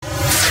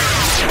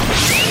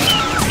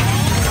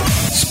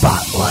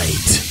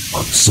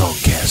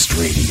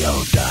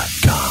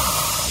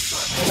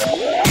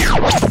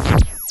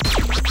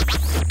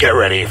songcastradio.com. Get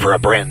ready for a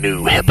brand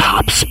new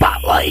hip-hop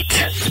spotlight.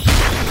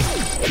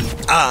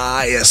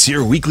 Ah, yes,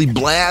 your weekly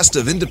blast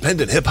of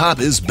independent hip-hop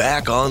is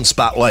back on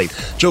Spotlight.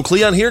 Joe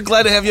Cleon here,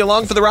 glad to have you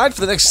along for the ride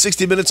for the next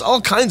 60 minutes. All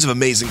kinds of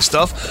amazing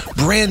stuff.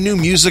 Brand new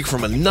music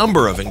from a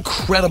number of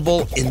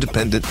incredible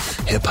independent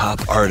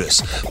hip-hop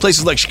artists.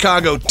 Places like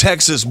Chicago,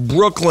 Texas,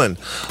 Brooklyn,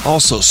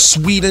 also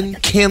Sweden,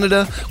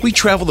 Canada. We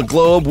travel the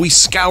globe, we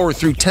scour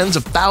through tens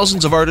of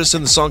thousands of artists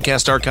in the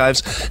Songcast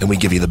archives, and we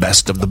give you the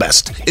best of the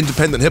best.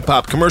 Independent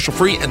hip-hop,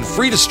 commercial-free, and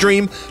free to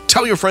stream.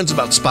 Tell your friends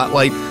about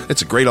Spotlight.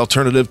 It's a great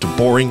alternative to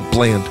boring,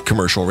 bland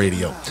commercial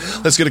radio.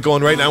 Let's get it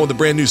going right now with a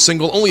brand new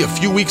single, only a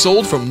few weeks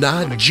old, from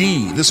Nod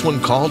G. This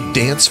one called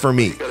Dance For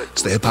Me.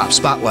 It's the Hip Hop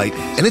Spotlight,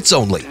 and it's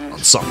only on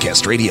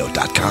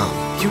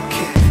songcastradio.com. You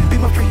can be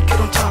my freak, get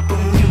on top of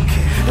me.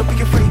 Don't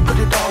be afraid, put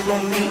it all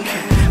on me.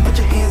 Put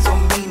your hands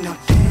on me, now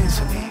dance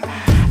for me.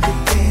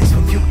 Dance for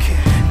me. You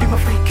can be my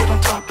freak, get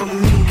on top of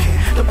me.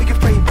 Don't be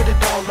afraid, put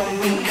it all on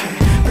me.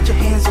 Put your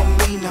hands on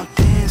me, now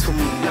dance for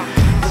me.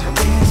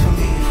 Dance for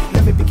me.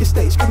 Let me be your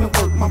stage, come and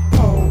work my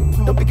pole.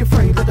 Don't be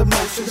afraid, let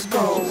emotions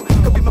go.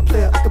 Could be my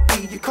player, I could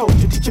be your coach.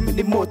 You teach you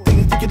many more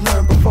things than you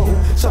learned before.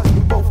 So we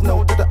both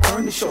know that I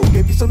earned the show.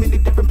 Gave you so many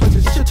different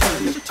pleasures, it's your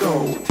turn to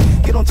go.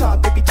 Get on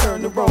top, baby,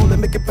 turn the roll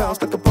and make it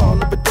bounce like a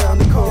ball up and down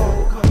the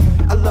cold.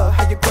 I love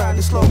how you grind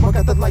it slow. I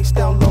got the lights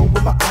down low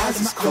with my eyes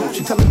is closed.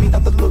 She telling me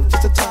not to look,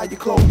 just to tie your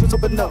clothes. Just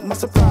open up, my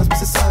surprise was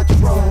inside your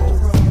roll.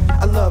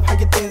 I love how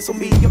you dance on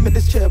me. I'm in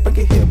this chair, bring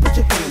it here, put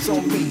your hands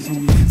on me.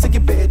 Take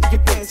your bed and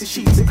your fancy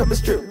sheets and come and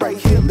strip right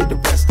here, leave the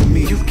rest of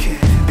me. You can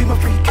be my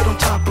freak, get on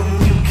top of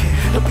me.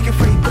 Don't be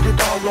afraid, put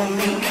it all on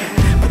me.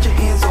 Put your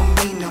hands on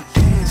me, now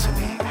dance for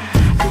me.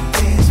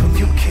 Dance for me.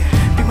 You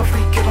can be my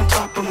freak, get on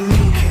top of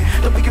me.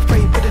 Don't be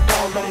afraid, put it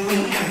all on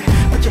me.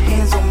 Put your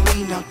hands on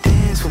me, now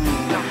dance for me.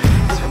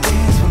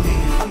 Dance for me.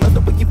 I love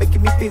the way you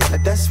making me feel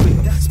like that's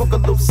real. Smoke a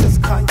little sense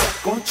of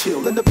cognac, gon'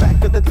 chill in the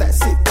back of the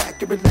last. Sit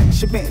back and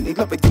relax, your man, they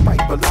love it, you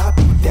right, but I'll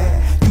be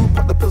that. You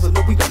pop the pills and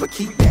know we never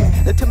keep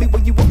that. Now tell me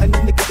what you want, and a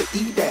nigga to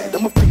eat that.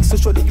 I'm a freak, so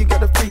shorty, you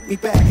gotta freak me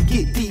back.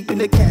 Get deep in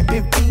the cab,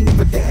 been fiending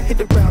for that.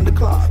 Hit around the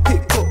clock,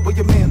 pick up where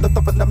your man left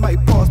off, and I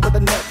might pause, but I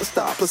never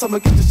stop. Plus I'ma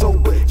get you so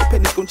wet, your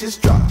pennies gon'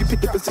 just drop. You pick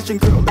the position,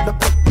 girl, and I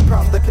pick the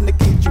props that can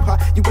get you hot.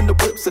 You in the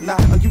whips or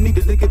not? Or you need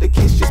a nigga to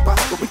kiss your spot,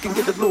 but we can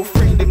get a little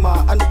friend in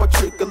mind. I know I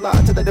trick a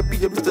lot, tell that to be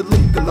a Mr.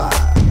 Legalize.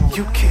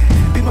 You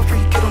can be my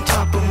freak, get on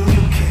top of me.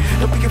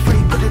 Don't be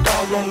afraid, put it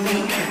all on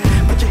me.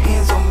 Put your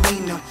hands on me,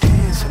 now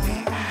dance for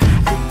me.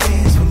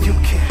 Dance for me. You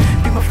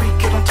can be my freak,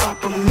 get on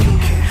top of me.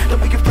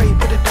 Don't be afraid,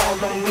 put it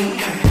all on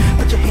me.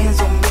 Put your hands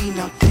on me,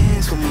 now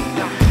dance for me.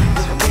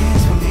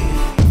 Dance for me.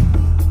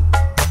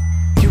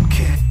 You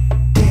can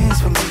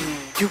dance for me.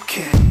 You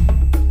can.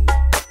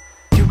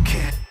 You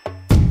can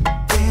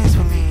dance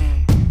for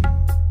me.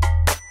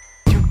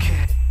 You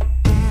can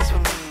dance for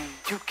me.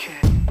 You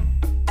can.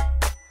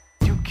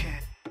 You can.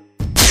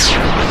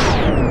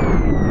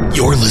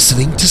 You're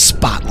listening to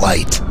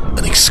Spotlight,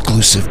 an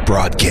exclusive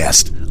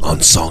broadcast on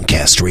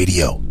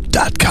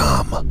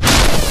songcastradio.com.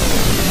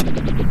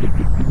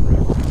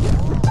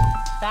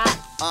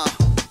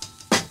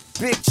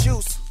 Big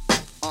juice,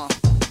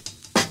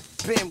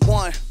 been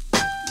one.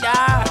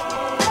 Yeah.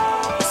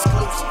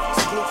 Exclusive.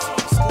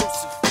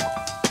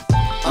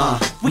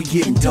 We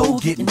getting dough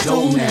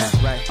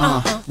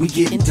now. We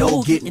getting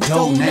dough now.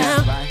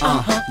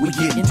 We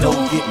getting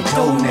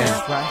dough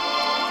now.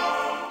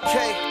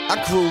 Okay. I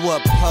grew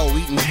up po,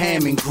 eating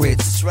ham and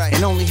grits,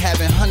 and only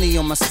having honey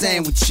on my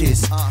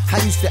sandwiches.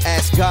 I used to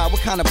ask God, what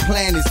kind of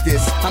plan is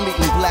this? I'm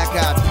eating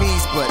black-eyed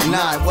peas, but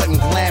nah, it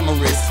wasn't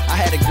glamorous. I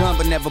had a gun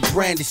but never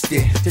brandished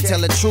it. To tell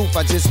the truth,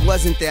 I just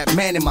wasn't that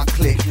man in my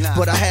clique.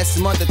 But I had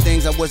some other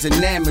things I was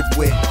enamored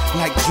with,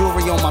 like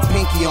jewelry on my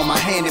pinky, on my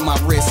hand and my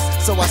wrist.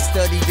 So I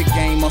studied the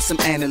game on some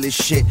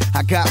analyst shit.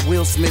 I got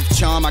Will Smith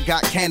charm, I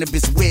got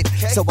cannabis wit.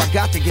 So I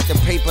got to get the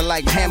paper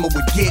like Hammer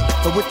would get,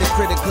 but with the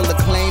critical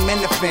acclaim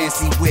and the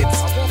fancy whips.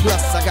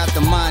 Plus, I got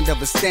the mind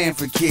of a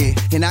Stanford kid,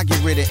 and I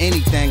get rid of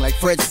anything like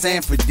Fred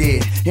Sanford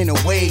did. In a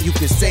way, you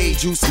could say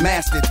Juice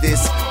mastered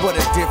this. What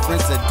a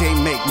difference a day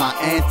make, my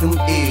anthem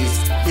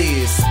is.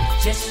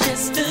 Just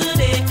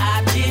yesterday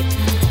I didn't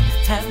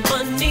have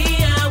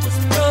money, I was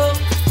broke.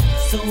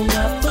 So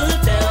I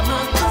put down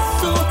my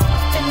hustle,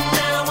 and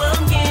now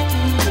I'm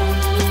getting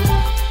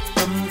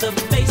from the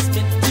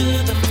basement to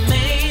the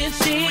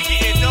mansion. We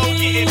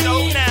getting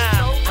dough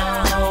now.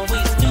 I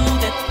always knew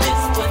that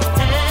this would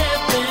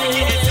happen.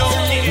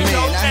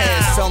 Man, I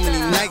had so many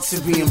nights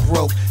of being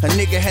broke. A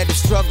nigga had to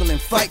struggle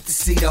and fight to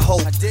see the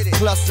hope.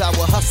 Plus I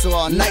would hustle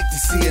all night to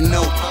see a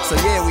note. So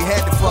yeah, we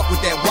had to fuck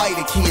with that white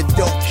key of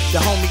dope. The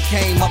homie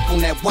came up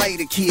on that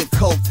white key of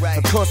coke.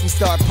 Of course we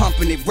start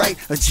pumping it right,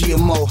 a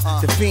GMO.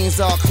 The fiends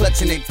all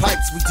clutching their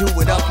pipes, we do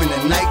it up in the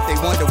night. They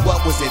wonder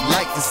what was it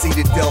like to see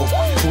the dough.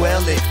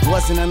 Well, it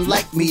wasn't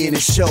unlike me in the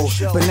show,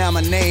 but now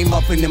my name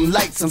up in them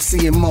lights, I'm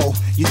seeing more.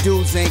 You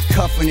dudes ain't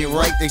cuffing it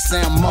right, they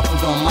sound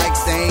muffled on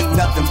mics. They ain't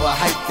nothing but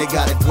hype, they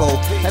gotta go.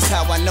 That's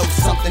how I know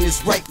something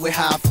is right with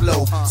how I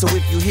flow. So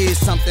if you hear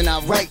something I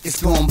write,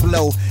 it's gon'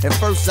 blow. At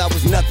first I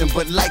was nothing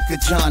but like a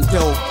John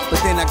Doe, but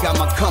then I got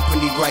my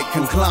company right,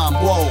 can climb,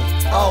 whoa,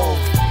 oh.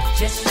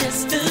 Just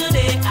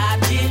yesterday I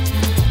didn't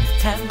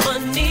have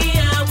money,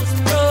 I was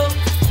broke,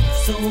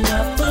 so I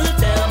put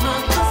down my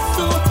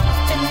hustle,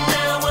 and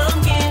now I'm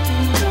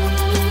getting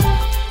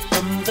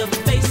from the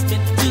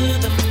basement to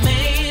the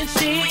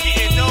mansion. We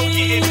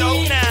getting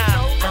dough now.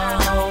 I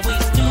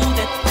always knew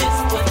that this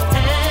would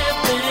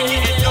happen.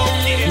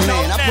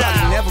 Man, I'd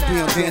probably never be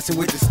on Dancing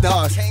with the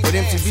Stars, but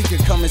MTV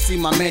could come and see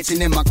my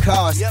mansion and my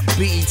cars.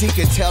 BET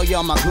could tell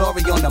y'all my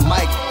glory on the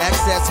mic.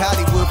 Access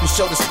Hollywood could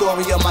show the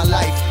story of my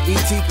life.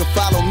 ET could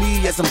follow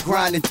me as I'm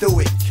grinding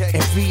through it.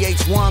 And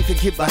VH1 could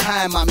get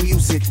behind my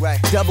music.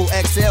 Double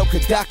XL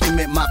could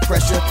document my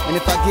pressure. And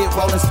if I get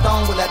Rolling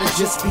Stone, well, that'll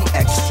just be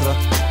extra.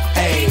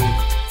 Hey,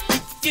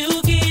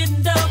 You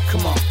getting dope?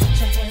 come on, Put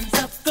your hands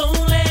up, gon'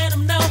 let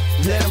them know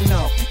let them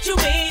know that you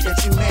made that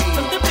it. you made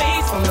From it. the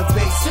base, From the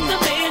basement to the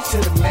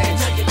mansion, to the and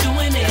mansion. now you're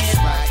doing it. That's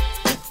right.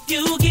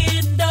 You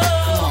getting dope?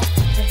 Come on.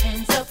 Put your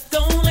hands up,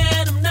 gon'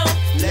 let them know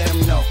Let them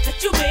know that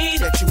you made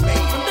it. that you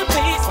made From it. the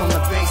base, From the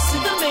to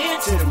basement the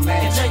mansion, to the and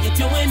mansion. now you're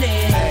doing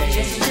it. Hey.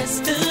 Just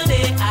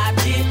yesterday I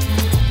didn't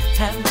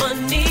have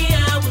money,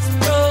 I was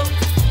broke,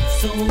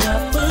 so I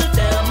put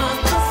down my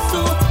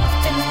hustle,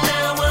 and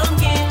now I'm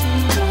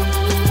getting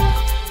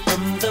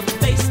from the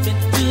basement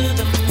to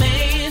the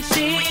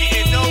mansion. We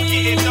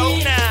getting dough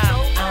now.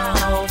 I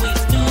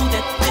always knew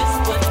that this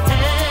would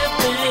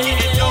happen. We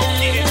getting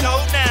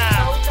dough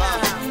now.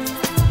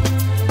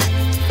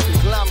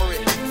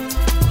 Conglomerate.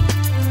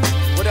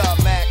 What up,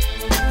 Mac?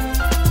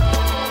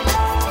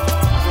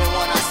 Been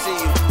one, I see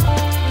you.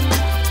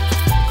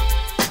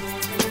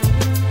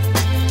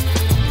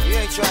 You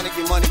ain't trying to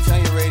get money,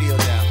 turn your radio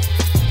down.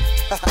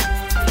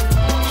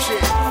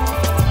 Shit.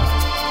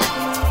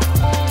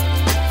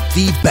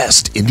 The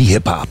best indie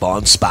hip-hop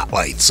on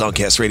Spotlight.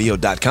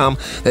 Songcastradio.com.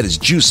 That is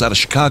Juice out of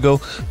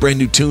Chicago. Brand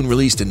new tune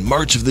released in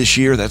March of this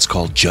year. That's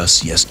called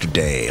Just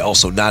Yesterday.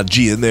 Also, Nod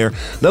G in there.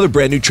 Another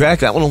brand new track.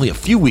 That one only a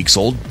few weeks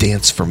old.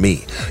 Dance for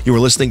Me. You are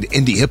listening to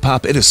indie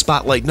hip-hop. It is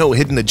Spotlight. No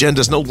hidden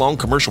agendas. No long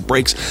commercial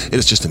breaks. It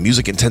is just a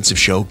music-intensive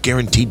show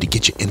guaranteed to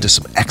get you into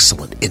some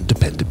excellent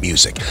independent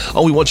music.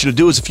 All we want you to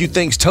do is a few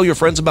things. Tell your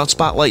friends about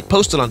Spotlight.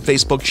 Post it on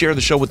Facebook. Share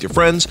the show with your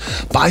friends.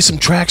 Buy some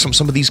tracks from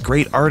some of these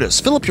great artists.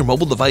 Fill up your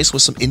mobile device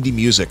with some indie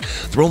music.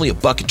 They're only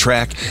 $1 a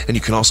track, and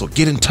you can also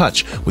get in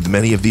touch with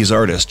many of these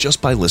artists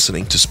just by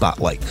listening to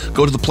Spotlight.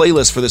 Go to the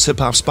playlist for this Hip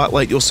Hop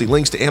Spotlight. You'll see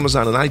links to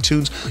Amazon and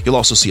iTunes. You'll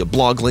also see a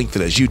blog link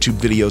that has YouTube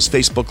videos,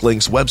 Facebook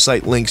links,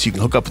 website links. You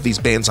can hook up with these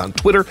bands on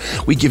Twitter.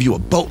 We give you a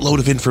boatload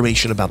of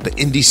information about the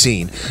indie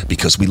scene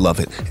because we love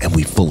it and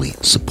we fully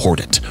support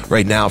it.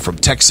 Right now from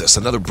Texas,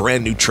 another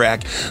brand new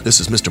track. This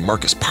is Mr.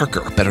 Marcus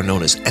Parker, better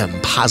known as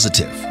M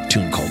Positive. A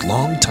tune called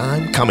Long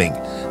Time Coming.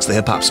 It's the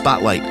Hip Hop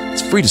Spotlight.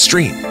 It's free to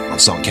stream on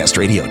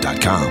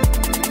songcastradio.com.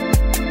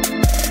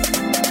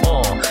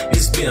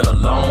 It's been a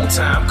long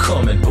time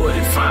coming, but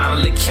it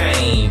finally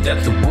came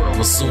that the world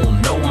will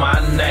soon know my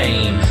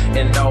name.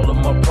 And all of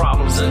my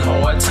problems and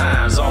hard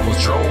times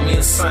almost drove me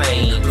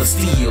insane, but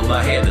still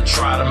I had to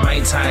try to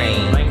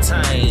maintain.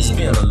 It's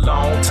been a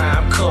long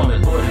time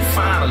coming, but it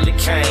finally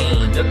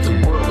came that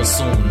the world will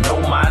soon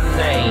know my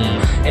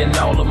name. And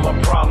all of my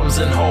problems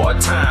and hard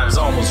times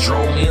almost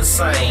drove me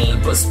insane,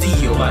 but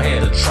still I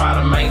had to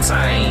try to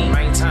maintain.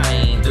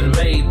 Done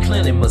made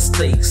plenty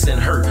mistakes and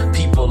hurt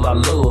people I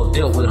love,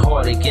 dealt with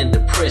heartache and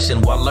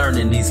depression while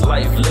learning these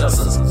life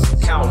lessons.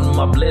 Counting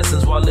my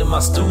blessings while in my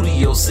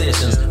studio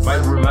sessions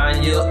might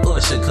remind you of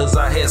Usher, cause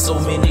I had so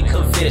many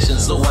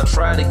confessions. So I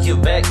try to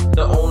give back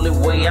the only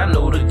way I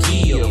know to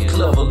give.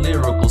 Clever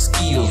lyrical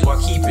skills while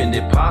keeping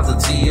it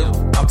positive.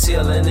 I'm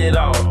telling it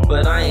all,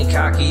 but I ain't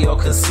cocky or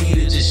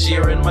conceited, just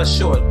sharing my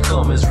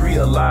shortcomings,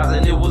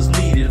 realizing it was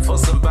needed for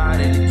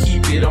somebody to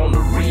keep it on the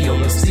real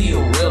and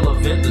still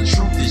relevant. The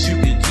truth is you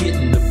can get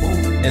in the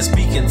booth and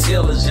speak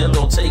intelligent.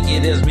 Don't take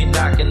it as me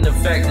knocking the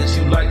fact that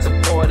you like to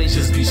party.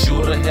 Just be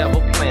sure to have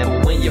a plan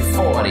for when you're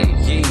 40,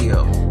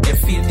 yeah. At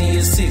 50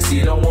 and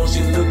 60, don't want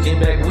you looking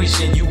back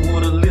wishing you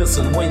would've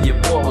listened when your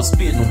boy was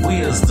spitting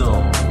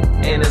wisdom.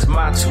 And it's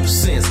my 2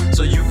 cents,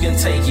 so you can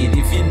take it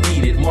if you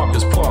need it.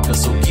 Marcus Parker,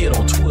 so get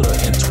on Twitter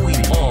and tweet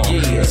it.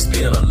 Yeah, it's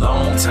been a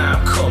long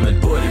time coming,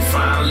 but it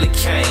finally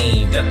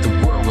came that the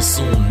world will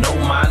soon know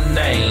my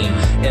name.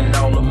 And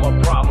all of my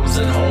problems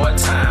and hard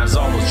times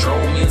almost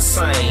drove me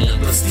insane,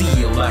 but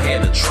still I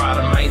had to try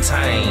to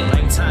maintain.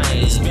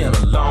 It's been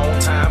a long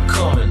time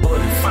coming, but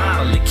it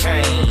finally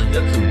came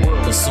that the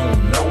world will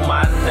soon know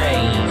my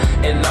name.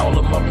 And all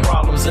of my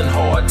problems and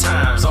hard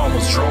times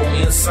almost drove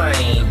me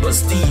insane, but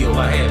still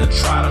I had to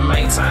try to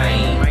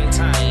maintain.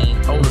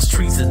 On the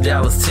streets of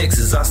Dallas,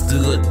 Texas, I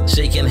stood,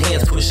 shaking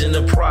hands, pushing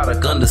the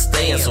product,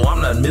 understand, so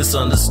I'm not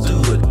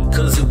misunderstood,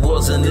 cause it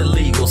wasn't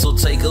illegal. So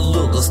take a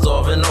look, a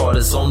starving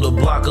artist on the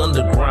block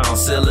underground,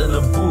 selling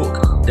a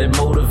book that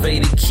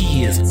motivated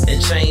kids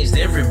and changed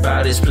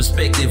everybody's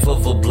perspective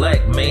of a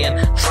black man,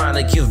 trying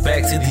to give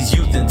back to these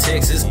youth in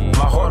Texas.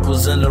 My heart heart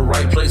was in the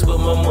right place, but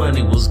my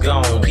money was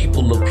gone.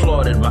 People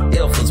applauded my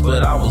efforts,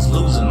 but I was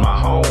losing my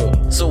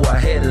home. So I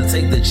had to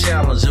take the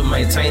challenge of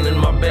maintaining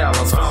my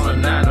balance. Found a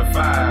 9 to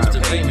 5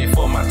 to pay me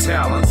for my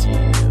talents.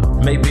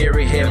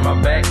 Mayberry had my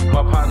back,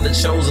 my partner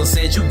chose and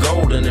said you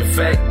golden. In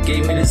fact,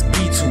 gave me this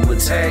beat to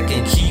attack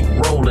and keep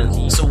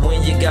rolling. So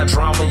when you got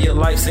drama, your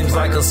life seems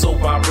like a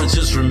soap opera.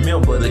 Just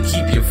remember to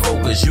keep your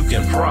focus, you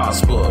can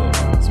prosper.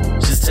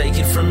 Just take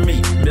it from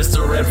me,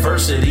 Mr.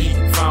 Adversity,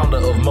 founder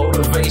of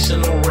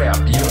Motivational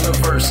Rap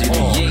University.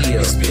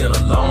 Yeah, it's been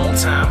a long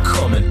time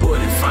coming, but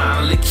it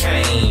finally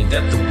came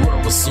that the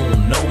world will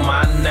soon know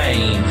my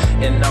name.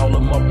 And all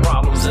of my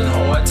problems and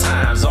hard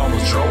times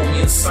almost drove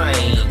me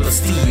insane, but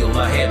still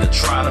I had to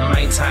try to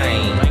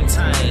maintain.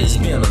 It's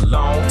been a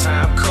long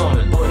time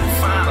coming, but it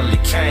finally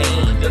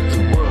came that the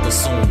world will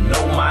soon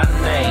know my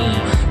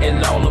name.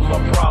 And all of my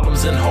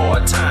problems and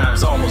hard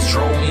times almost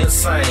drove me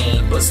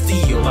insane, but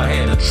still I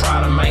had to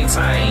try to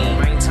maintain.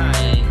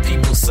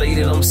 People say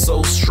that I'm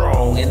so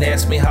strong and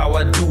ask me how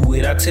I do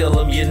it. I tell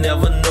them you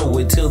never know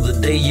it till the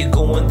day you're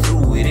going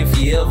through it. If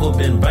you ever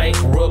been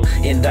bankrupt,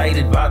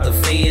 indicted by the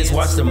feds,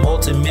 watch the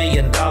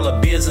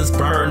multi-million-dollar business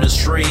burn to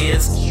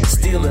shreds.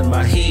 Still in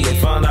my head,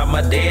 found out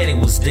my daddy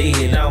was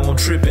dead. Now I'm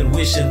tripping,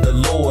 wishing the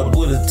Lord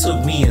would've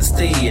took me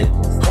instead.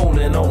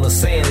 Holding on to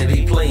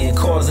sanity, playing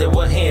cards that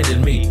were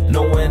handed me,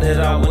 knowing that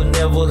I would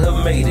never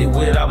have made it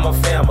without my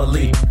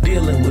family.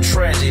 Dealing with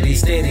tragedy,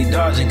 steady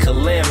dodging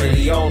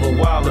calamity. All the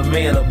while a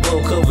man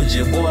above covered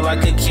your boy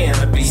like a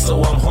canopy.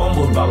 So I'm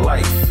humbled by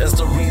life. That's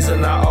the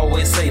reason I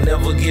always say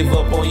never give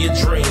up on your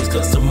dreams,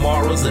 cause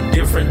tomorrow's a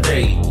different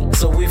day.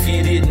 So if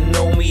you didn't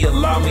know me,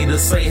 allow me to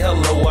say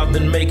hello. I've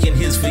been making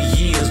hits for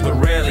years, but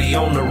rarely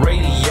on the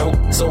radio.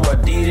 So I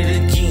did it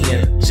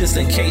again, just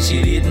in case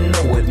you didn't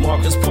know it.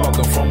 Marcus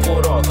Parker from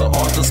Port Arthur,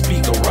 author,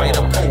 speaker,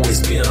 writer, poet.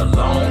 It's been a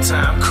long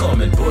time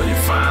coming, but it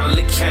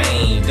finally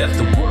came that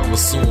the world will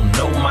soon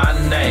know my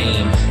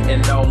name.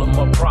 And all of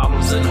my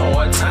problems and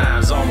hard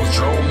times almost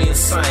drove me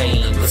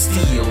insane, but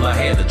still I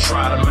had to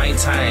try to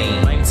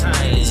maintain.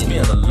 It's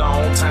been a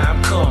long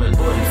time coming,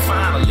 but it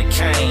finally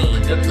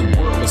came that the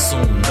world will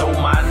soon know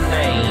my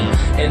name.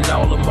 And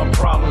all of my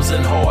problems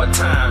and hard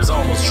times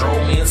almost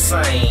drove me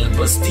insane,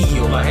 but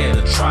still I had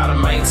to try to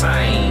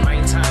maintain.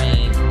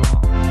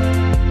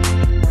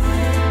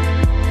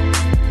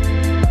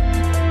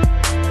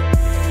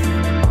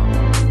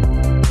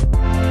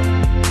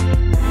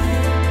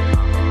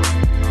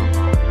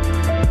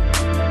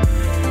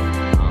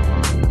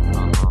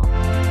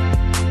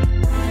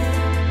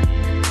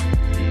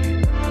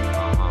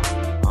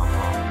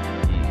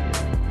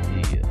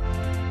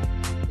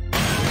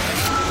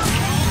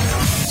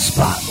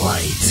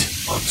 Spotlight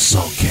on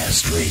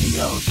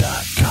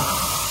songcastradio.com.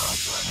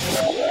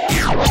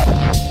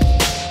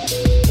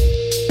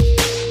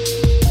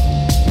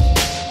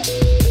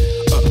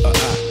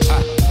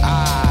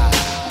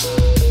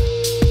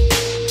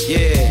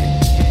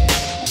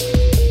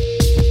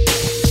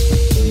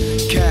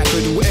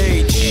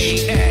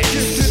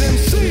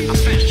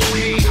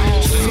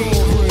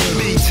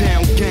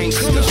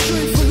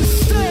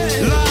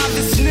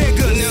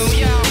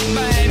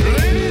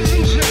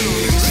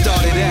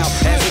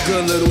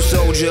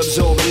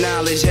 Absorbing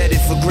knowledge, headed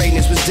for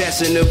greatness, was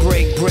destined to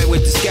break bread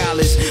with the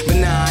scholars. But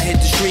now I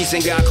hit the streets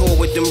and got caught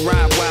with them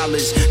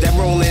Rottweilers that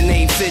rolling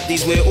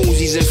 850s with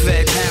Uzis and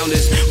fat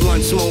pounders.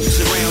 Blunt smoke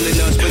surrounding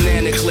us,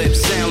 banana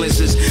clips,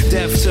 silencers.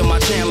 Deaf to my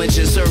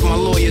challenges, serve my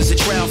lawyers a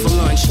trial for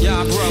lunch.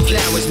 Y'all bruv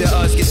flowers to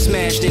us get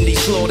smashed in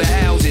these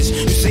slaughterhouses.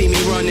 You see me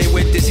running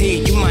with this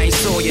heat, you might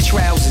saw your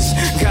trousers.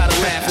 Gotta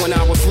laugh when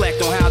I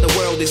reflect on how the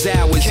world is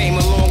ours. Came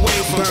a long way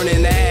from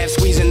burning the half,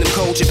 squeezing them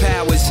culture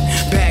powers,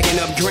 bagging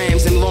up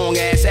grams and long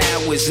ass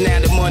hours. Now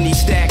the money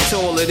stacked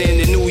taller than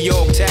the New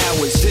York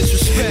towers.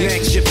 Disrespect.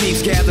 Next your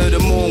peeps gather the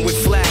moon with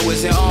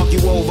flowers and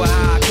argue over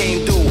how I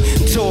came through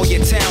and tore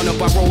your town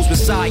up. I rose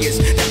messiahs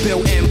that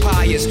built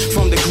empires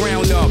from the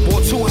ground up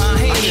or too high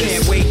hands. I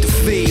can't wait to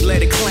feed,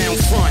 let a clown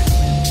front.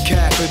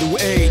 Capital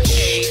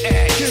H.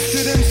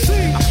 Gifted MC.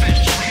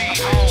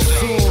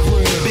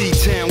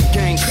 B-Town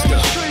gangster.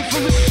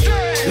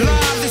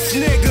 Live this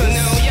nigga.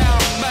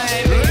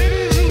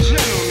 Ladies and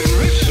gentlemen,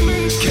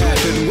 Richmond.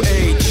 Capital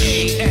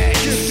H.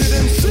 Gifted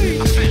MC.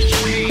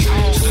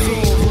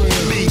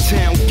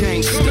 B-Town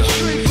gangster. Live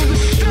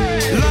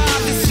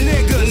this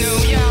nigga.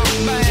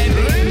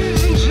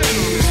 Ladies and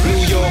gentlemen,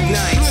 New York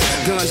nights.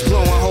 Guns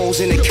blowing holes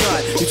in the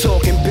cut. You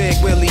talking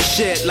big Willie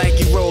shit like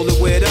you rollin'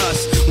 with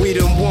us. We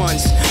them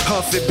ones,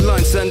 huffin'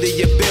 blunts under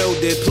your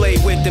building. Play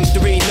with them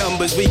 3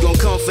 numbers, we gon'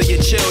 come for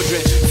your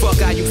children. Fuck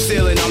how you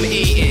feelin', I'm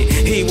eatin'.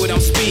 Hear what I'm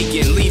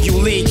speaking, leave you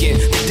leaking.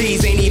 The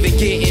D's ain't even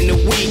getting the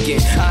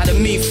weekend. Out of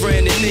me,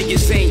 friend, the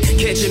niggas ain't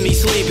catching me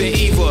sleeping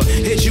either.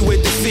 Hit you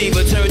with the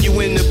fever, turn you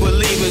into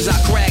believers. I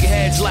crack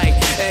heads like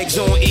eggs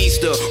on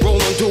Easter.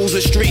 Rollin' dudes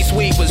with street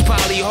sweepers,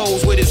 poly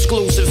hoes with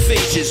exclusive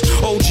features.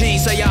 OG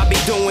say I be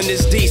doing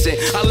this decent.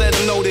 I let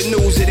them know the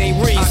news, it ain't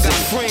recent. I got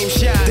frame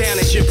shots down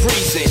at your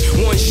precinct.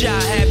 One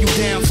shot have you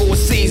down for a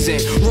season.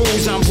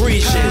 Rules I'm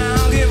breaching. I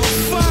don't give a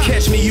fuck.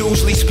 Catch me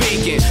usually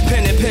speaking.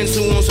 Pen and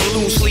pencil on some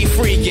loosely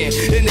freaking.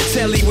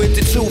 telly with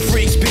the two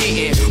freaks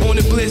beating. On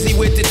the blizzy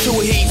with the two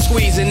heat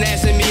squeezing.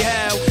 Asking me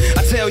how,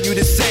 I tell you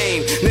the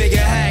same. Nigga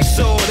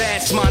Haxaw,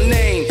 that's my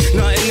name.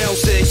 Nothing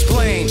else to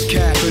explain.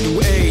 Capital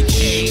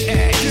H.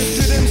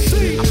 Gifted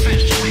MC.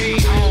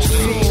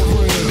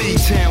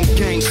 B-Town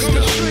gangster.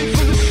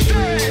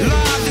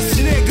 Live this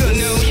nigga,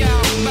 know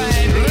y'all,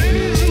 baby.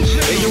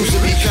 It used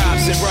to be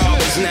cops and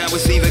robbers. Now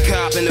it's either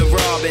copping or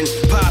robbing.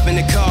 Popping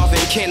the coffin.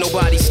 Can't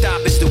nobody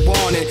stop, it's the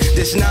warning.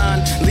 This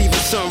 9, leave a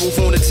sunroof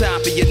on the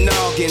top of your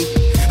noggin.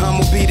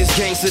 I'ma be this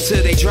gangster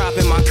till they drop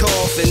in my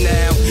coffin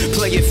now.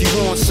 Play if you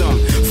want some.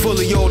 Full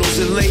of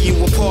yodos and lay you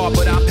apart,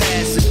 but I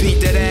pass and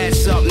beat that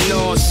ass up and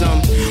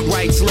awesome.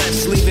 Rights,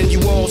 lefts, leaving you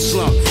all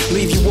slump.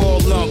 Leave you all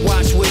lump.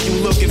 Watch where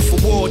you looking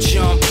for war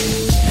chump.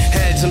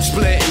 Heads I'm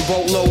splitting,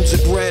 boatloads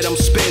of bread I'm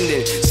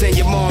spending. Send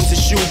your mom's a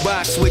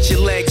shoebox with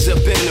your legs up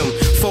in them.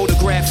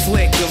 Photograph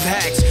flick of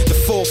hacks, the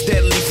 4th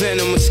deadly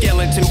venom. A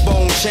skeleton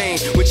bone chain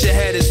with your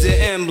head as the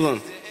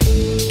emblem.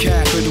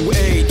 Capital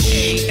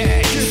H.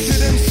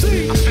 Gifted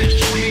MC.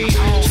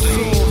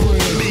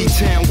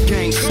 B-Town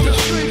gangster.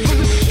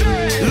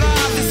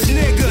 Live this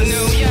nigga,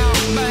 know y'all,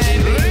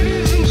 baby.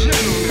 Ladies and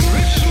gentlemen,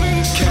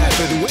 Richmond.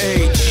 Capital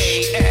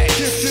H.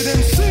 Gifted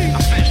MC.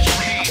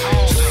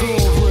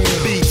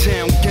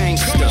 B-Town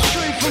gangster.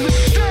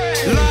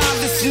 Live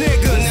this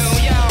nigga, know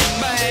y'all,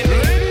 baby.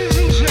 Ladies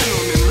and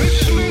gentlemen,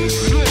 Richmond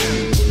Slim.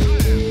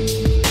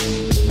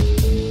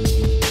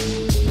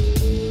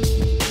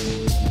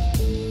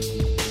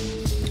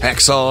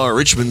 Haxaw,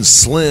 Richmond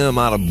Slim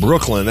out of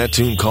Brooklyn. That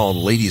tune called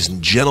Ladies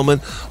and Gentlemen.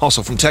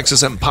 Also from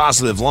Texas and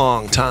Positive,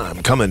 long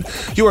time coming.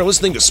 You are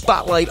listening to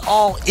Spotlight,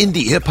 all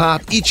indie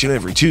hip-hop, each and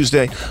every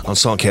Tuesday on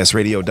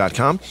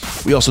songcastradio.com.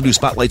 We also do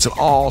spotlights on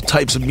all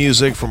types of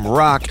music, from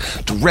rock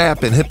to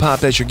rap and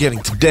hip-hop as you're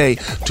getting today,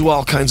 to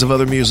all kinds of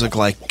other music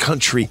like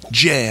country,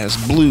 jazz,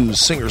 blues,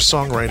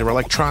 singer-songwriter,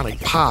 electronic,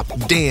 pop,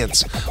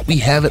 dance. We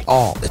have it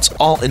all. It's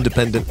all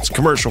independent, it's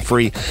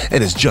commercial-free,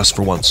 and it's just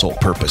for one sole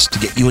purpose, to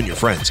get you and your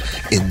friends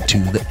into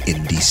the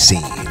indie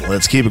scene.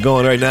 Let's keep it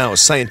going right now with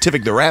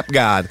Scientific, the rap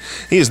god.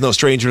 He is no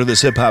stranger to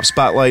this hip-hop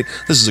spotlight.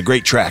 This is a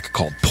great track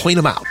called Point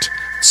 'Em Out.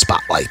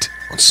 Spotlight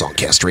on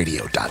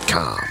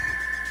songcastradio.com.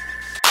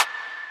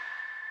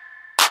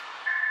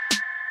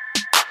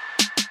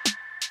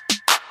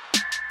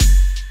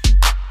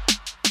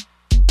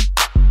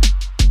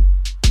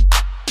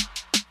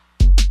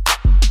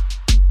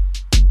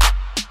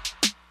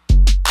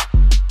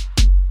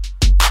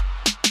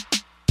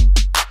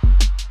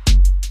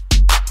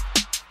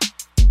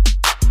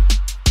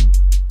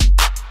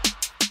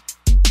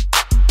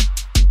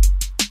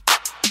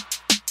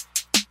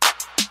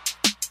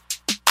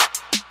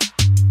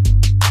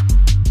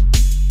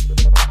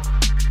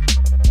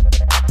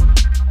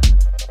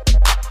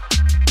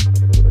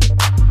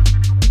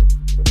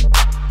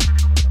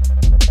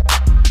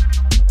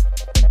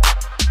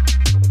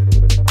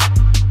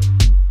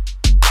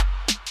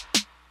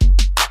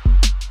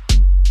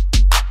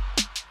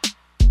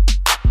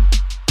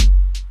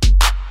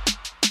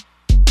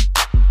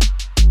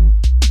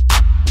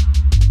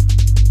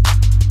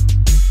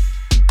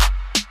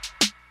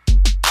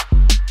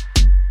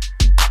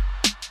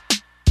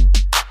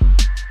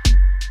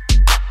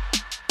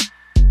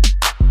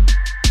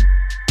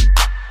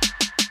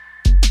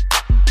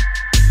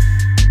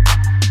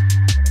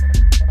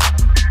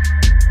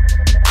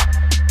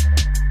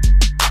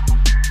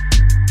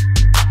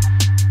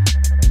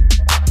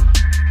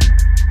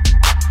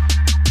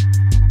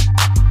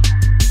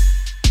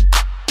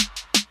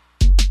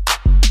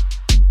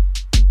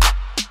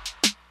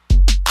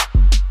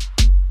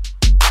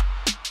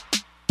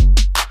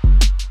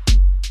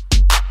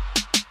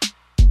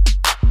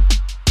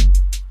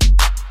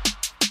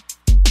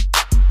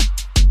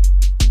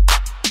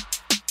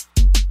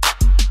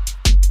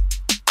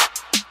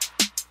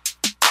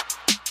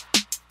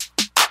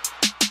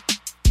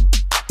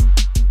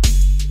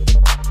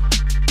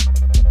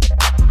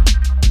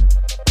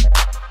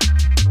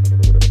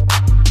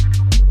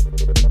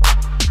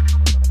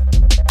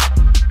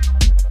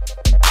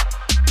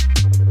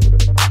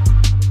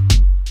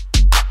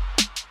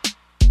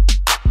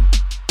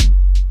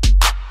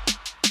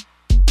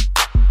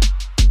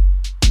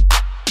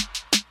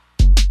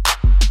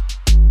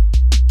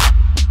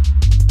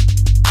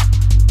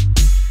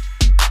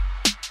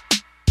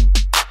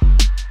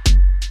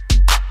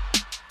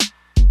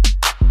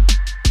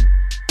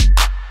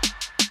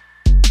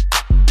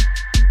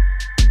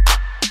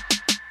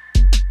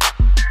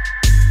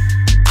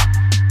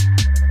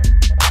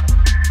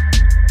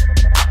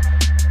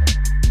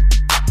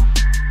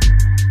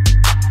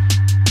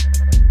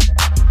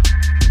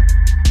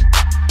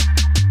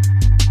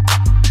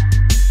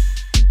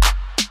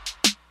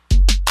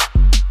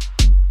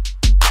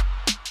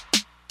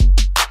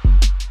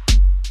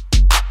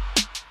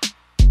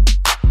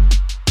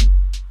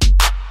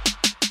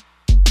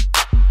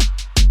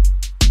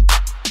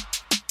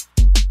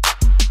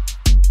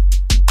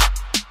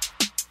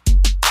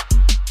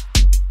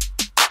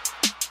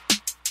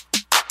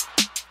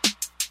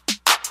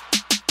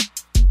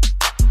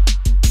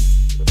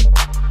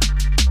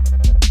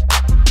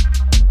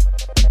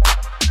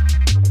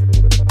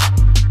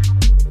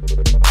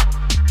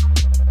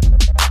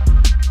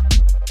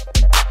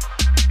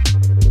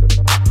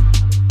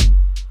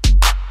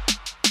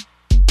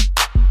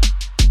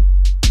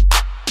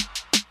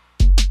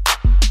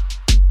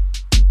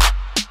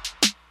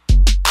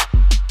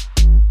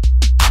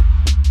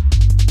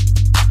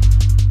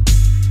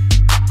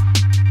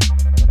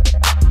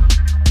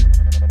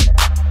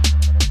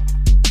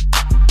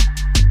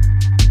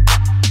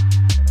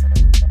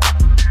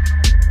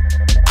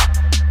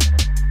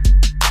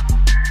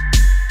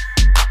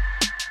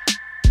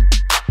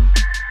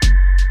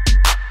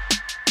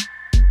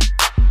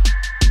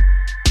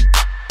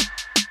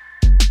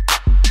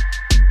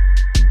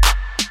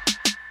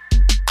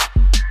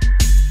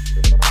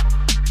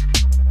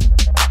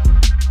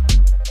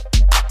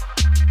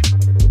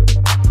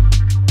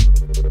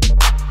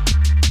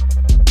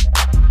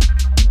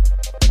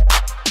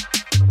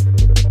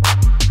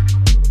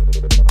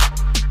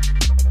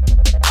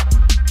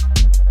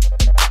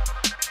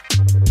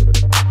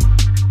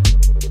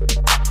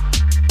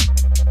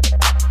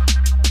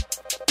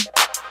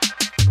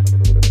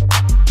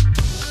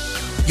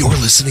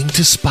 listening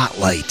to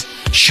Spotlight,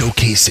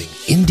 showcasing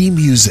indie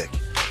music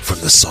from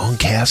the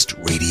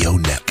Songcast Radio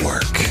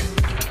Network.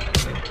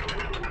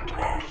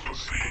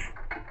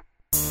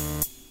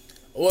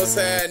 What's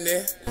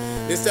happening?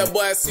 It's that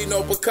boy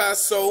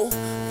Picasso,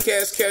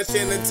 Cash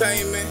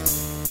Entertainment.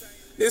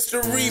 It's the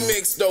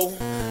remix though.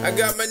 I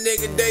got my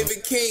nigga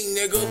David King,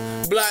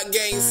 nigga. Block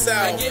Gang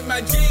South. I get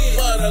my G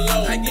for the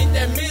low. I get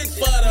that Mitch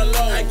for the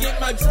low. I get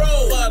my dro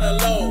for the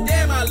low.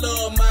 Damn, I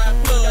love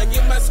my plug. I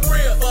get my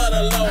script for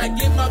the low. I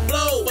get my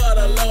blow for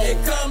the low. It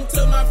come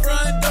to my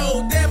front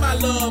door. Damn, I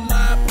love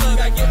my plug.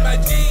 I get my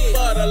G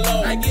for the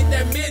low. I get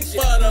that Mitch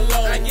for the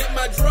low. I get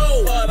my dro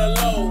for the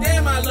low.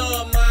 Damn, I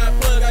love my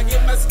plug. I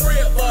get my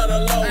script for the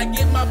low. I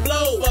get my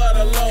blow for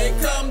the low. It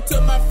come to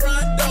my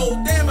front door.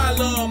 Damn, I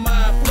love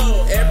my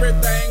plug.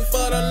 Everything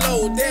for the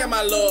low, damn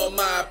I love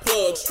my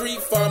plug. Street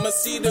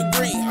pharmacy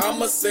degree,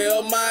 I'ma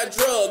sell my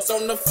drugs.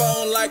 On the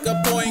phone like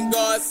a point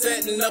guard,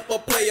 setting up a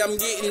play. I'm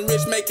getting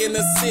rich, making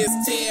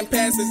assists, 10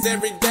 passes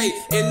every day.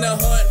 In the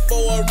hunt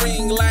for a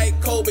ring like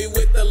Kobe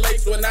with the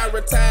lace. When I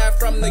retired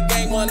from the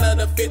game, one of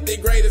the 50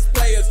 greatest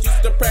players.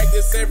 Used to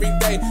practice every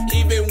day,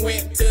 even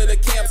went to the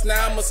camps.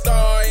 Now I'm a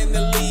star in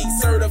the league,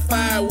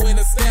 certified with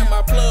a stamp.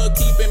 My plug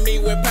keeping me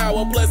with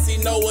power, plus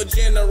he know a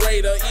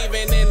generator.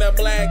 Even in a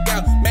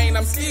blackout, man,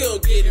 I'm still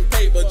getting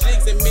paper.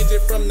 Jigs and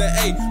midget from the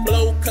A.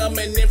 Blow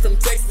coming in from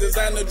Texas,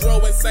 designer Dro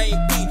in St.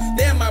 Pete.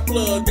 Damn, my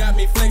plug got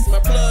me flex. My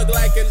plug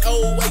like an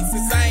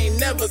oasis, I ain't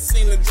never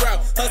seen a drought.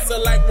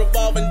 Hustle like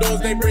revolving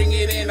doors, they bring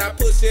it in, I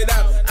push it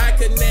out. I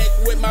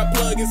connect with my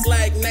plug, it's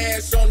like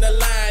Nash on the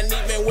line.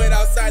 Even with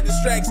outside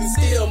distractions,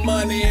 still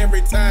money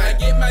every time. I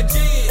get my G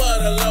for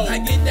the low. I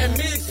get that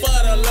Mitch for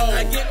the low.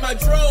 I get my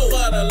dro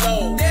for the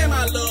low. Damn,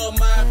 I love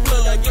my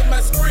plug. I get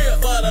my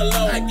script for the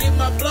low. I get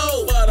my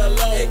blow for the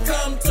low. It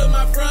come to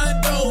my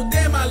front door.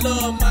 Damn, I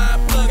love my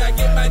plug. I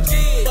get my G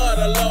for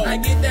the low. I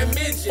get that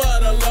Mitch for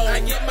the low. I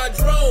get my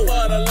dro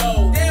for the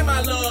low. Damn,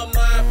 I love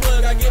my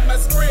plug. I get my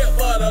script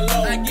for the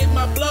low. I get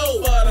my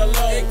blow for the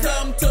low. It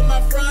come to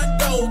my front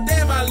door.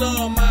 Damn, I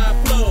love my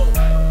plug.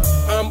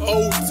 I'm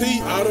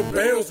OT, out of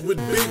bounds with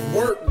big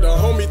work. The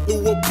homie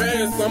threw a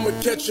pass, I'ma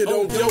catch it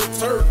on your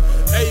turf.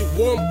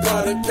 A1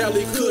 product,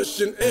 Cali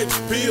Kush and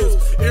X pills.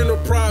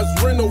 Enterprise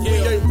rental, we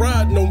ain't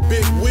riding on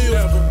big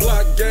wheels.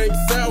 Block Gang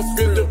South,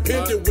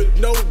 independent with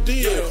no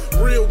deal.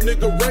 Real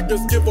nigga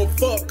records, give a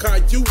fuck how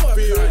you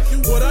feel.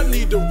 What I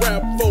need to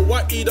rap for,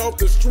 I eat off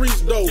the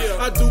streets though.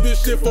 I do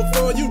this shit for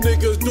fun, you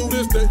niggas do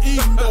this to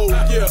eat though.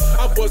 Yeah,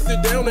 I bust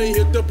it down and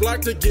hit the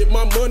block to get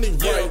my money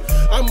right.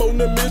 I'm on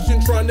the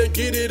mission trying to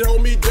get it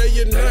on me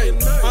day and night.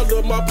 I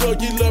love my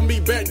plug, he love me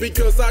back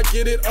because I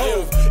get it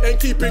off. And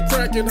keep it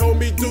cracking,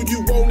 homie, do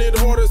you want it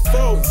hard as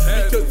soft?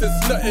 Because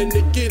it's nothing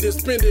to get it,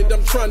 spend it,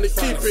 I'm trying to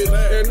keep it.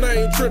 And I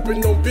ain't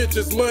tripping on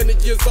bitches, money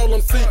is all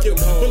I'm seeking.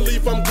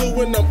 Believe I'm good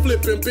when I'm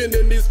flipping, been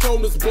in these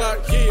corners block.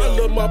 I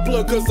love my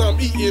plug cause I'm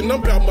eating,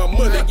 I'm got my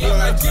money I get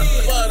my G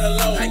for the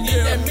low. I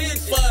get that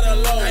Mitch for the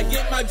low. I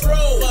get my dro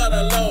for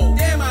the low.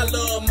 Damn, I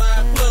love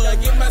my plug. I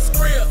get my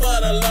script for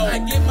the low. I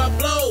get my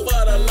blow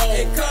for the low.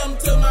 It come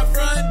to my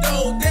front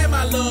door. Damn,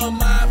 I love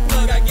my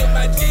plug. I get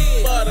my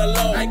G for the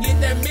low. I get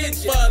that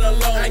Mitch for the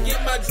low. I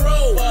get my dro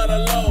for the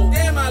low.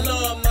 Damn, I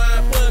love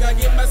my plug. I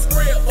get my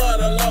script for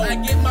the low. I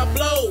get my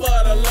blow for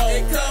the low.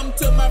 It come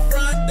to my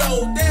front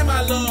door. Damn,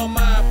 I love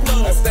my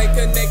plug. I stay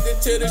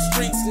connected to the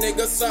streets,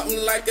 nigga. Something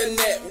like a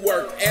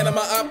network.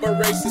 Animal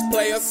operations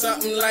player,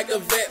 something like a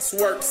vet's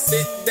work.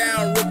 Sit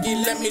down, rookie.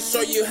 Let me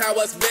show you how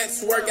us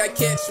vets work. I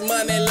catch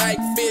money like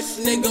fish,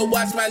 nigga.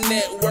 Watch my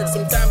network.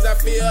 Sometimes I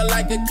feel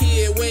like a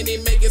kid when he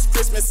make his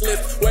Christmas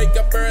list. Wake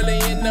up early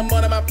in the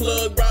morning, my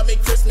plug brought me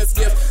Christmas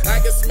gifts. I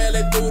can smell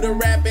it through the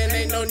rapping,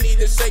 ain't no need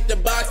to shake the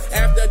box.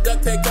 After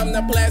duct tape come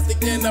the plastic,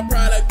 then the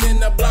product in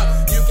the block.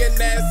 You can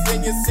ask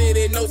in your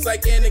city, notes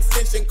like an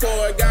extension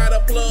cord. Got a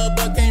plug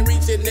but can't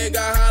reach it, nigga.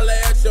 Holla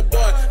at your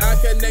boy. I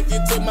connect you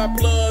to my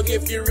plug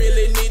if you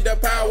really need the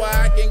power.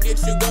 I can get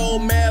you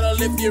gold medal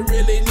if you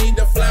really need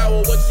the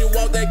flower. What you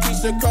want, that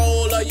Keisha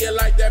Cole, or you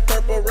like that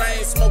purple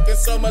rain? Smoking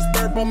so much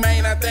purple,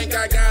 man, I think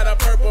I got a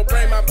purple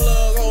brain. My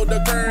plug hold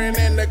the current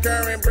and the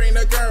current bring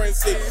the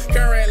currency.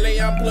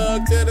 Currently I'm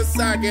plugged to the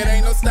socket,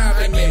 ain't no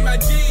stopping me. I get my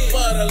G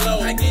for the low.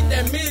 I get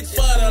that Mitch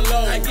for the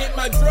low. I get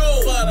my dro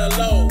for the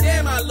low.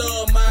 Damn, I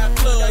love my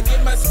plug. I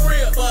get my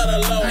script for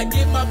the low. I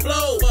get my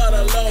blow for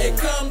the low. It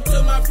come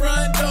to my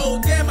front door.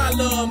 Damn, I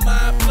love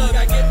my plug.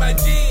 I get my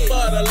G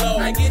for the low.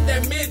 I get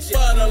that Mitch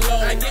for the low.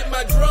 I get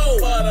my dro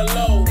for the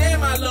low.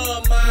 Damn, I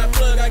love my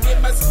plug. I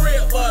get my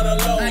script for the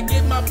low. I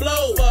get my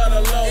blow for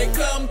the low. It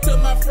come to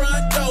my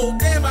front door.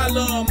 Damn, I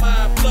love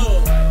my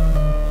plug.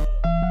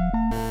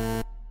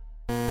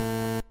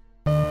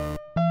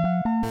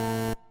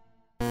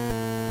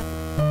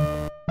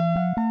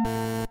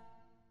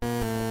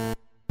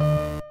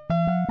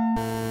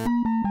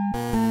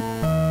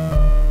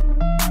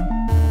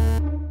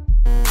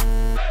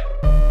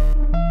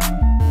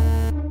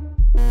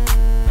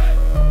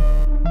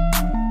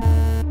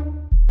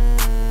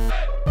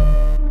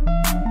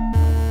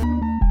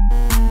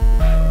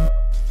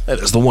 That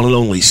is the one and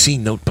only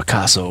C-Note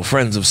Picasso,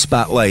 Friends of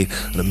Spotlight,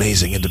 an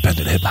amazing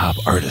independent hip-hop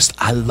artist.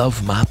 I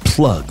love my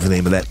plug, the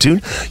name of that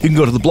tune. You can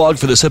go to the blog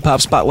for this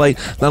hip-hop spotlight,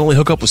 not only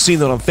hook up with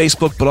C-Note on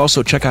Facebook, but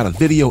also check out a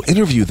video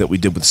interview that we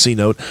did with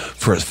C-Note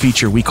for a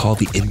feature we call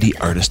the Indie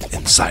Artist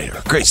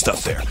Insider. Great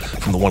stuff there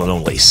from the one and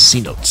only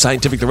C-Note.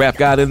 Scientific the Rap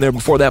God in there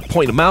before that,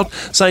 point him out.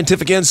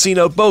 Scientific and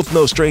C-Note, both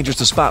no strangers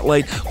to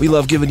Spotlight. We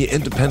love giving you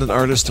independent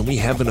artists, and we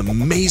have an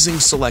amazing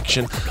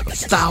selection of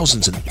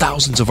thousands and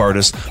thousands of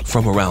artists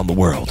from around the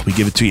world. We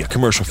give it to you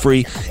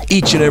commercial-free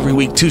each and every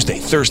week, Tuesday,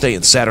 Thursday,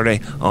 and Saturday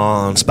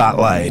on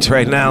Spotlight.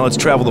 Right now, let's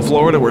travel to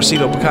Florida, where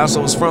C-Note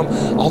Picasso is from,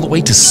 all the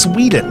way to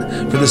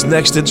Sweden for this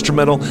next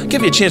instrumental.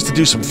 Give you a chance to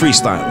do some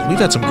freestyle. We've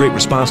had some great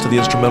response to the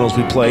instrumentals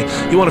we play.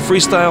 You want to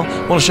freestyle?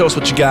 Want to show us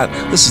what you got?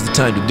 This is the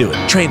time to do it.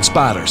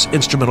 Trainspotters,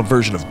 instrumental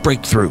version of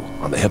Breakthrough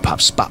on the Hip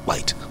Hop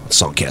Spotlight on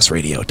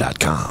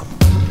songcastradio.com.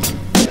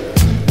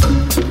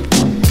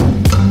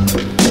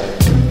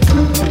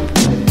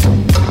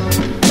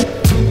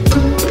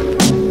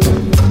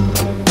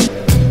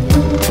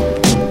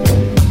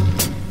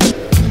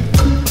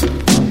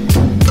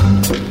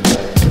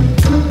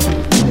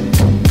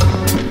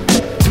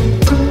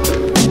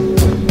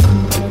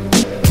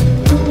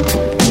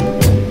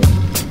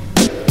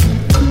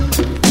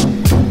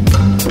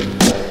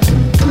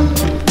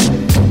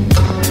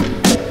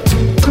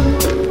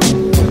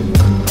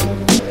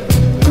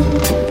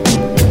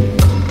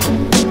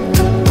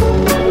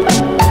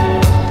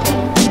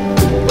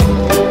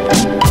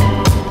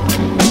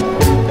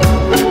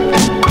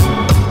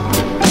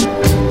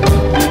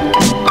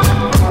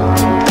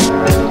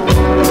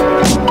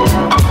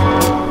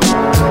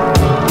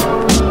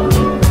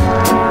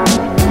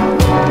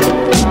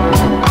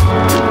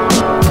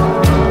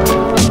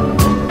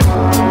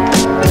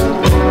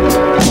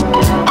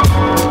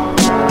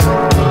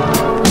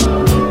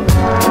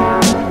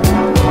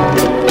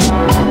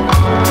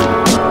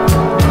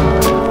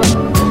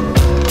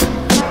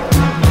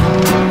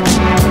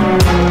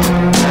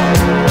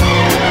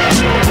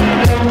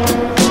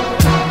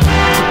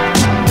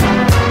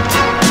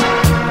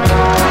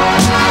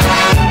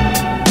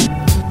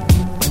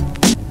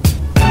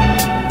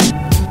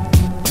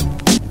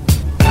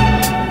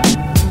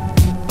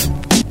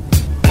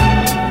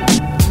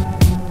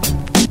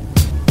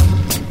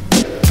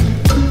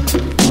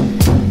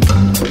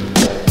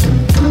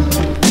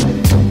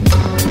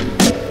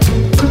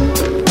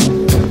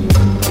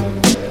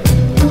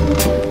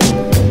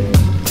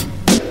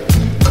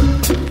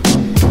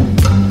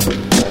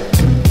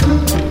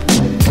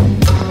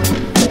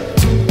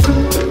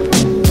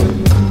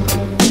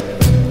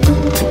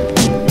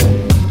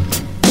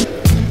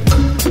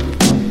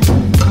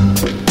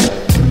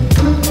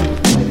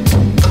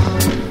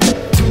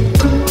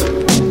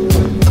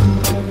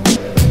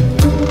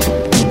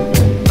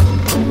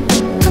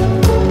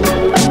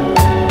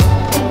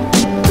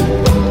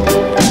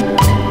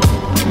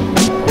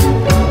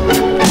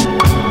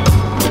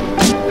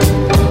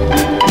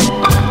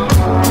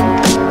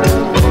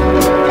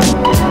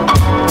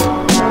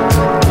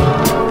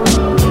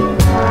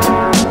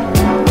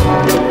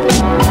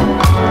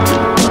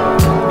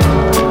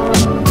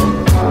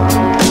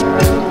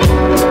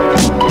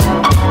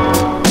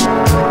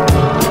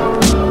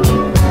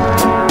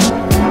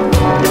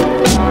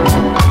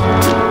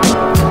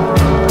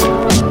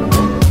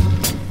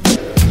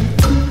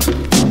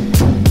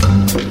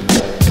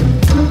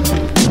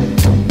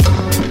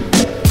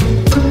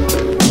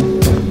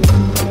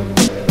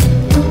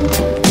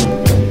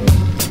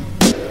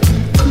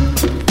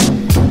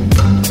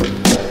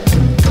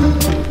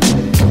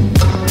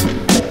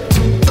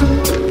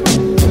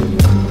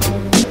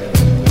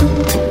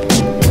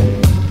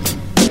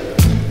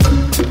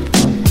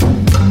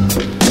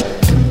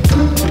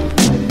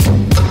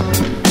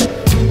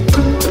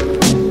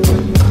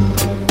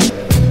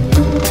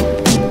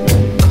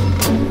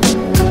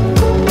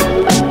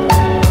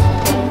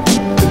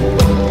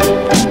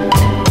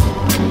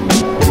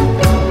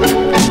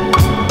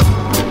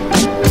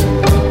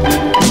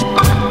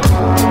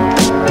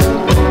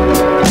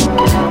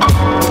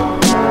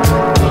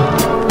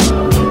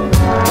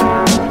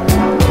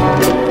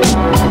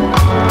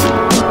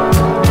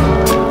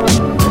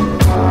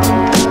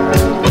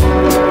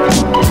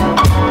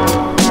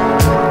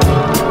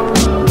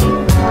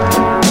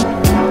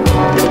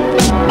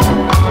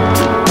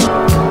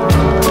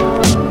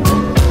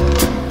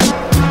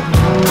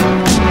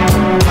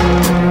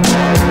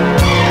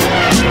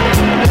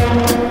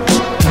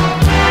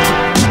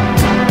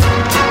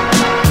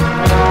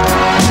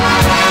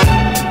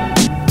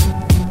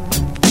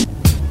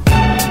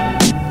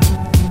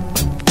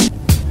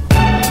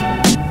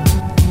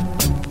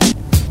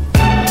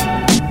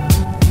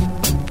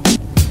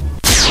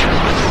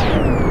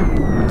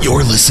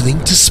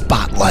 listening to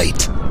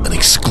Spotlight, an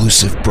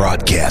exclusive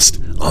broadcast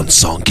on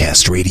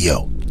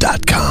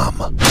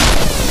songcastradio.com.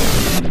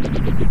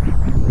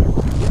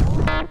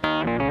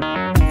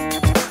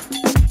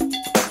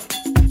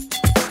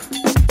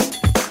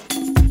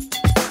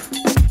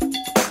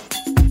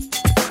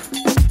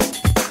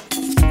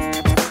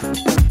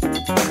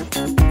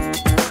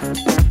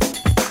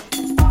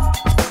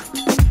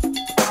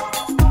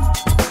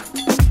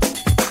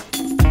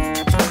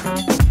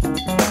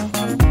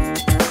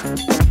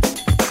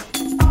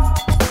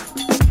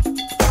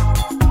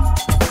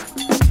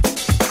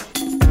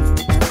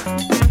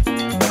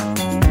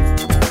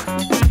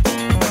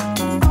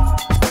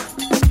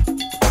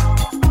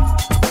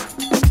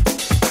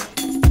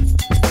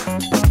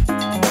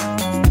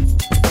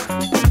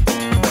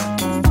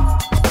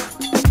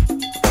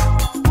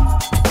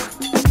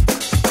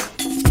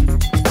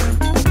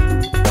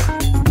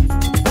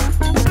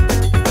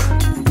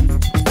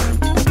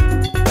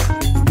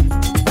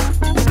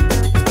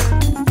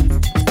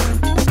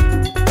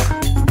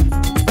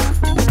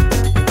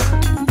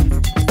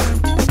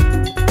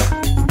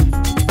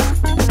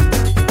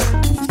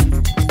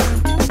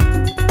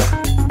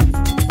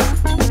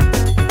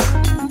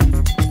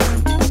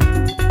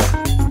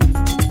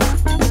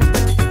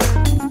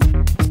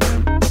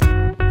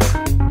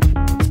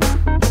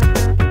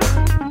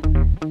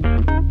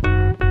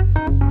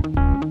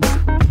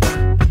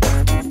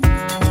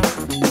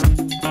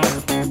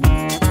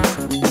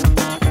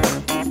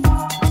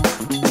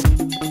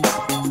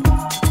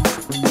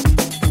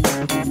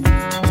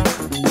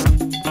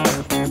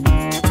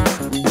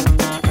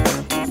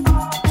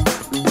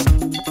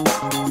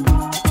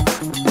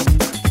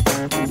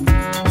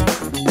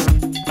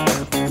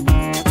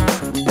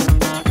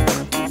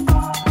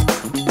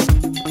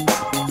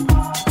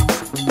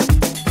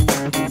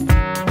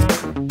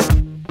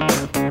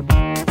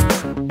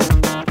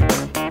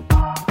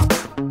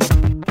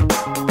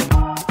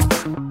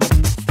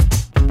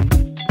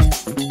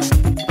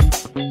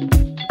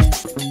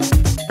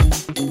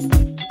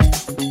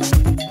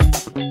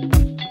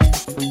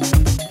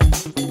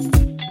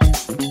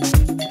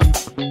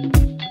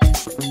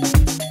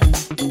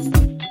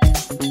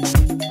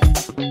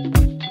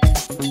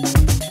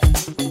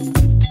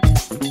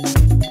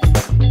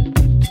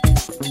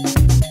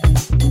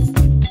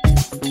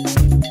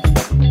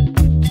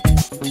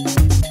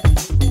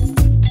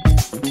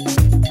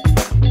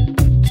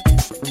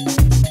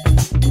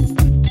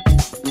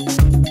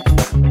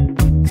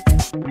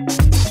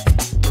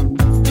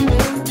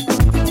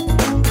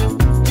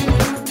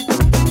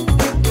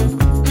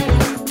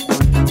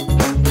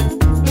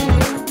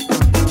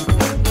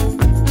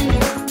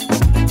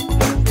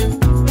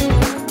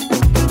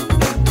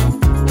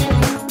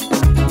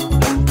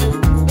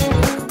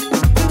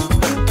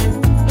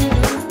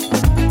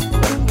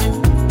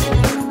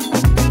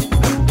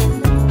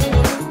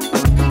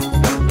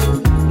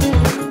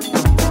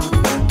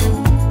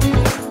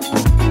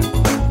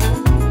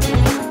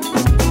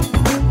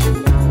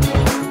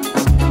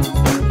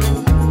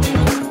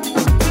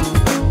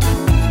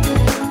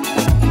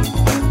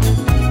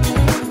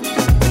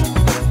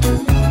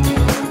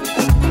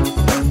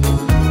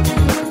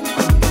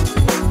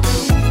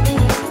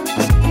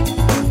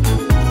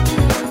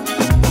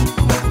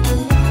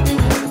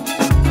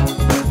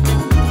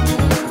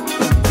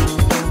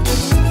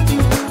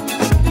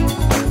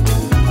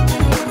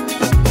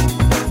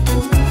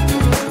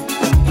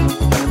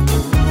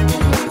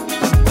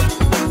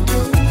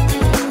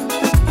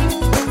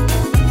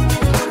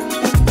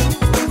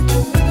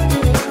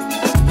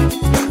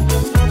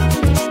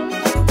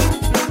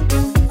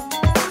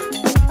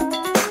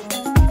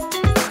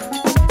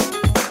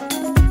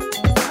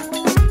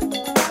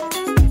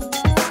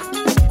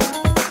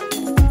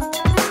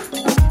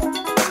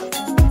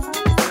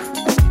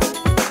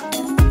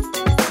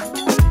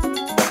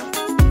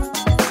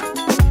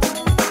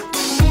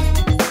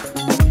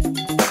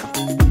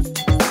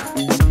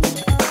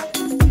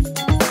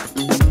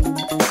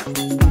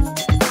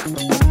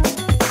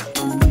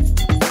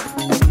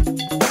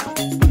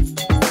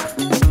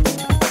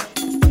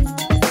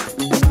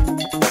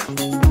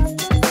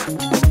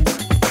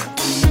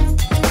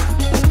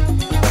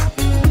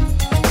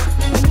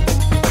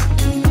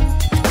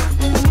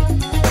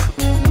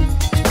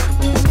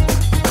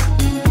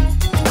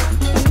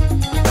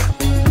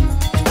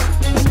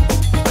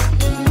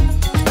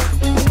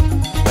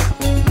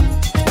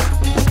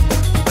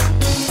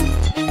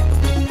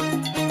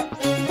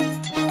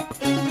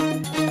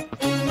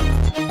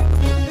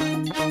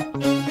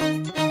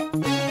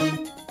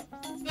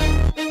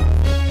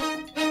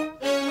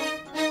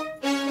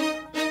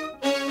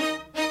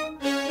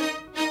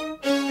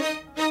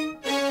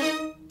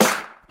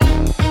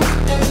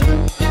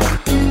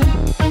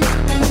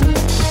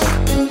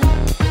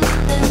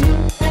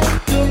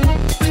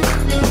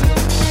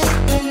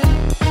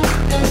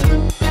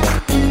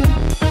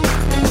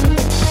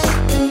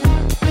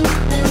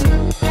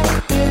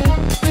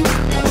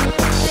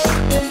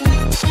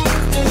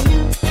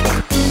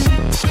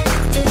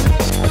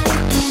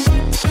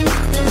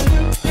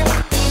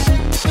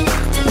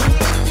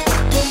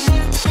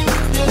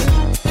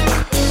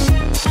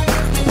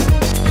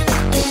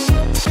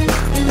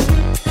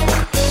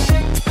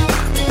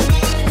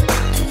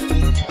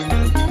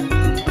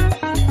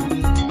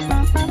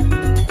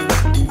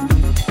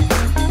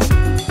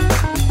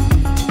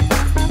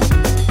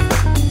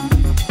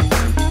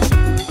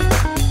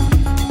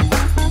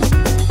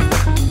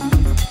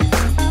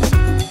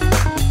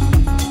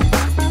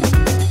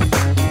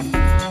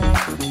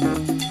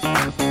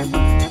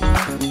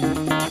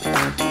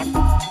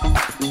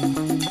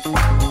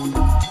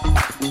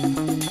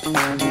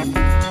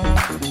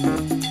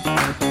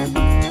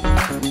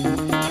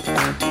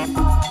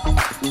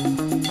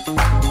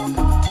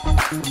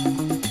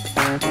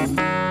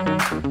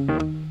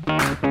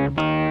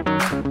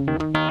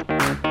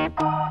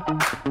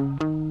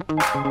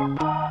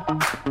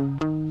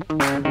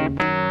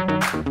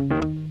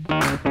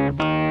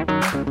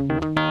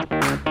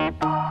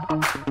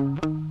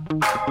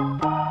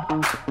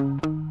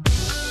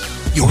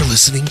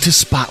 listening to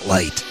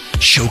Spotlight,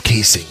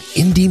 showcasing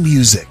indie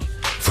music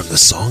from the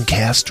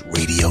Songcast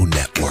Radio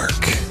Network.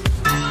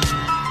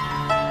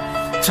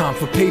 Time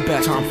for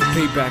payback, time for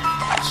payback.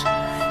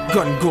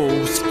 Gun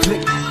goes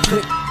click,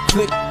 click,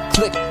 click,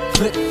 click,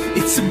 click.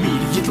 It's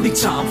immediately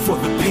time for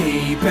the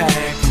payback.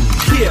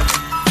 Yeah,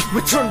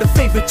 return the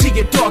favor to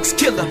your dog's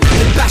killer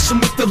and bash him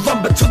with the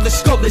lumber till the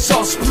skull is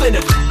all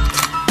splintered.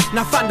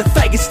 Now find the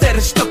faggots that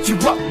have stuck you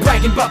up,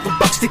 bragging about the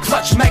bucks they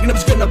clutch.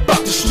 Magnum's gonna buck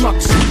the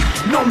schmucks.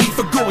 No need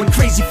for going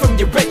crazy from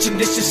your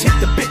wretchedness. Just hit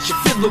the bitch, you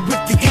fill it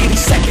with the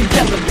 82nd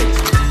element.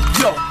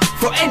 Yo,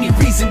 for any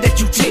reason that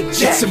you take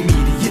Jack, it's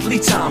immediately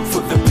time for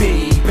the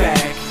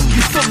payback.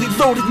 You fully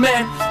loaded,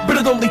 man, but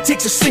it only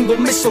takes a single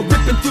missile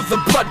ripping through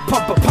the blood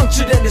pumper,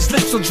 punctured and his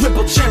lips will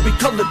dribble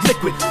cherry-colored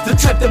liquid, the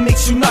type that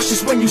makes you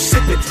nauseous when you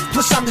sip it.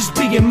 Plus I'm just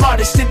being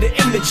modest in the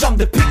image, I'm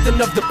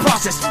depicting of the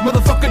process.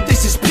 Motherfucker,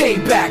 this is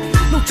payback.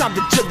 No time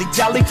to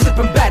jilly-jally,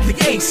 clipping badly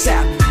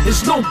ASAP.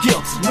 There's no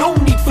guilt, no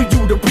need for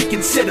you to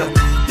reconsider.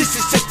 This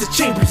is just the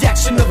chain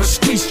reaction of a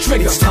squeeze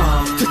trigger. It's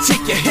time to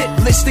take your hit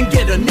list and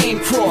get a name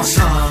crossed.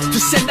 To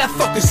send that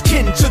fucker's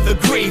kin to the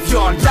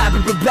graveyard. Blabber,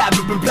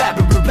 blabber,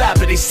 blabber,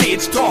 blabber, they say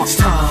it's dark.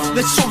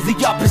 Let's show the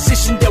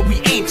opposition that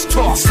we ain't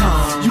tough.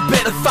 You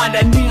better find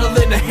that needle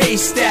in a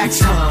haystack.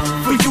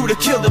 For you to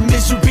kill the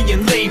misery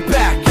and lay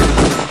back.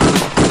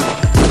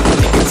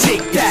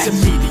 Take that. It's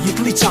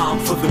immediately time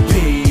for the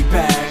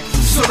payback.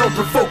 So don't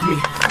provoke me,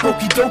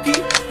 okie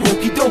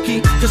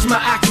dokie, cause my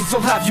actions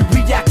will have you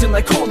reacting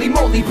like holy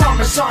moly.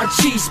 Parmesan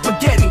cheese,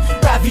 spaghetti,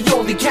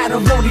 ravioli,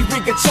 cannelloni,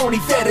 rigatoni,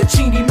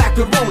 fettuccine,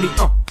 macaroni.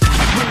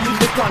 When you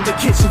look on the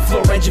kitchen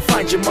floor and you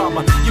find your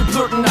mama, you're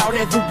blurting out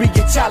every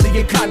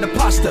Italian kind of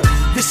pasta.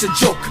 This a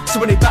joke, so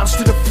when they bounce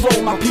to the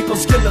floor, my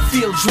people's gonna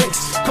feel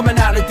drinks coming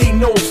out of their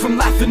nose from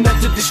laughing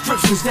at the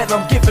descriptions that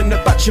I'm giving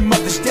about your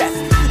mother's death.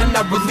 And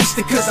I released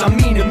it cause I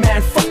mean it,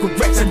 man, fuck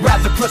regrets. I'd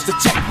rather clutch the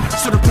tech,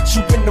 sort of put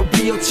you in a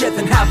wheelchair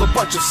than have a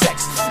bunch of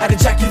sex. I'd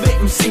ejaculate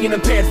from singing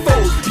impaired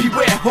foes.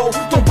 Beware, ho,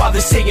 don't bother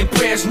saying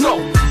prayers,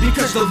 no,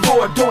 because the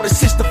Lord don't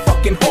assist the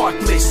fucking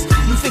heartless.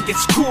 You think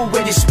it's cool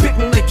when you're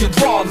spitting like you're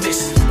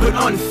lawless, but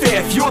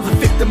unfair if you're the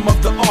victim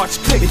of the arch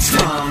click. It's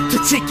time to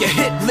take your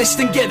hit list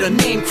and get a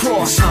name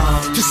crossed.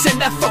 To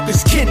send that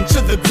fucker's kin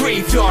to the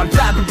graveyard.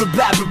 Blabber,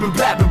 blabber,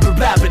 blabber,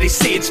 blabber, they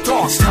say it's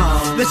dark.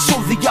 Let's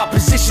show the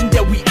opposition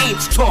that we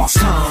ain't tough.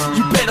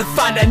 You better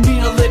find that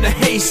needle in a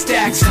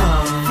haystack.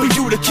 For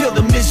you to kill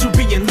the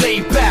misery and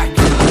lay back.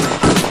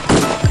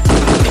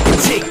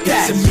 Take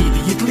that. It's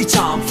immediately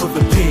time for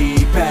the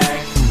payback.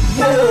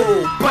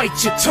 Whoa,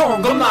 bite your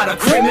tongue, I'm not a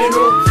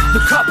criminal.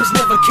 The coppers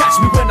never catch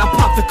me when I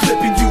pop the clip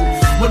in you.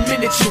 1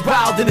 minute you're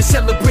wild in a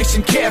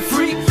celebration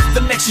carefree,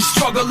 the next you're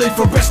struggling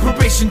for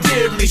respiration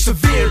dearly,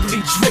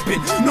 severely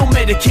dripping. No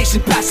medication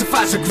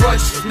pacifies a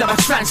grudge. Now I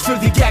transfer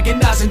the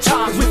agonizing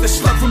times with a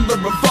slug from the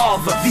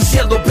revolver. These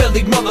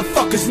yellow-bellied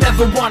motherfuckers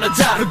never wanna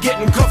die. They're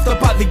getting cuffed up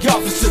by the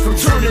officers from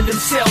turning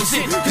themselves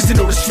in, cause they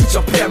know the streets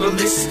are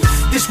perilous.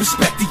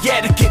 Disrespect the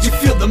etiquette, you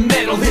feel the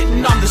metal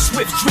hitting on the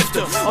swift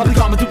drifter. I'll be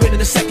gone with the wind in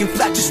the second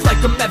flat just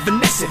like I'm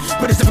evanescent.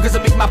 But it's because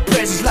I make my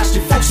presence last,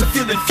 your folks are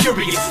feeling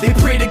furious. They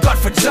pray to God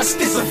for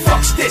justice, and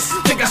fuck's this.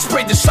 Think I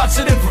sprayed the shots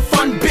at him for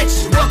fun,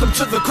 bitch? Welcome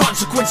to the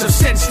consequence of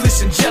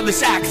senseless and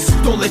jealous acts.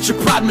 Don't let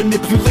your pride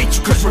manipulate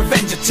you, cause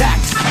revenge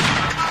attacks.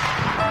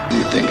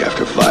 You think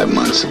after 5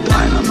 months of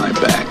lying on my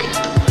back,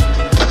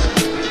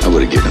 I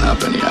would have given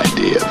up any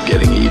idea of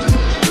getting even?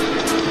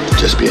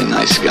 Just be a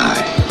nice guy.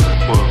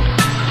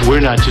 Well, we're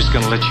not just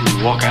gonna let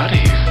you walk out of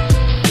here.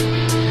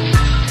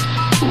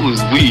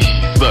 Who's we,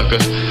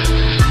 sucker?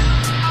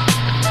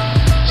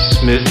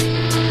 Smith,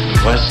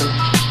 Wesson,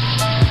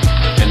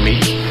 and me.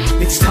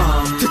 It's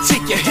time to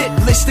take your hit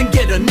list and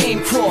get a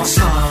name crossed.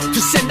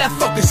 To send that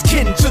fucker's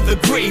kin to the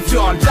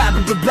graveyard.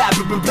 Blabber,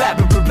 blabber,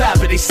 blabber,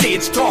 blabber, they say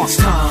it's dark.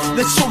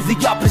 Let's show the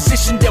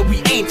opposition that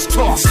we ain't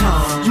tough.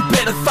 You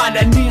better find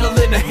that needle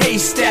in a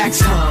haystack.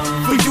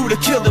 For you to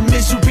kill the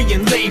misery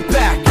and lay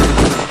back.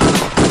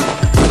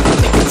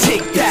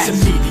 Take that.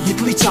 It's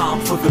immediately time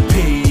for the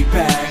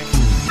payback.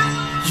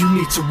 You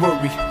need to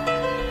worry.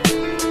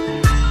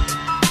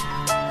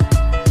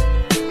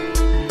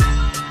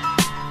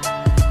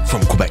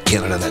 From Quebec,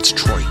 Canada, that's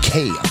Troy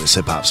K on this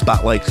Hip Hop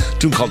Spotlight.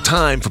 Tune called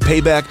Time for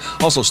Payback.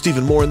 Also,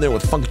 Stephen Moore in there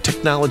with Funk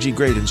Technology,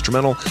 great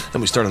instrumental.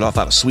 And we started off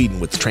out of Sweden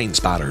with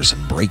Trainspotters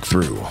and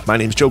Breakthrough. My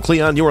name's Joe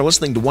Cleon. You are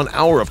listening to 1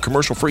 hour of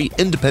commercial-free,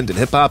 independent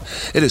hip-hop.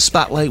 It is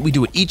Spotlight. We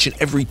do it each and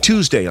every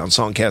Tuesday on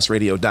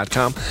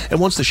songcastradio.com. And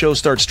once the show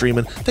starts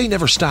streaming, they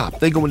never stop.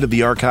 They go into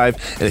the archive.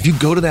 And if you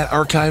go to that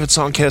archive at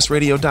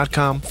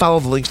songcastradio.com, follow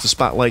the links to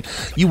Spotlight,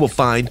 you will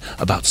find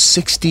about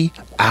 60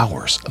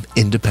 hours of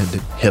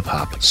independent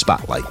hip-hop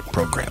Spotlight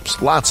programs.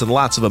 Lots and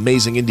lots of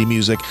amazing indie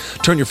music.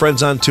 Turn your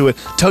friends onto it.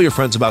 Tell your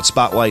friends about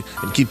Spotlight.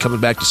 And keep coming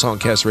back to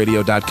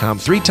songcastradio.com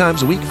 3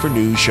 times a week for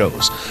new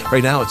shows.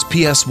 Right now, it's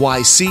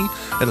P.S.Y.C.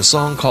 and a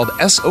song called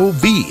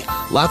S.O.V.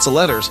 Lots of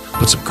letters,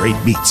 but some great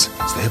beats.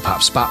 It's the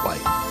Hip-Hop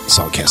Spotlight.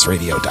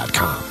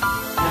 songcastradio.com.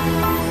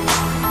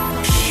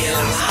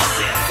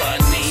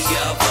 Symphony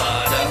of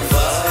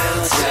butterfly.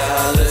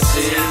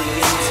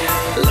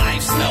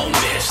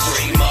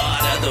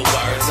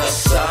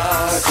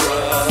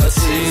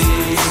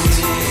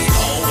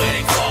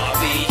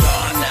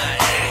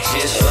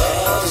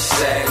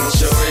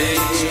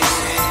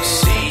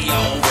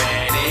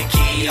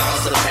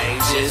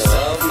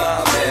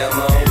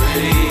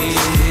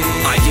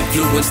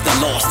 influence the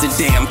lost and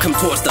damned come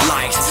towards the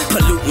light.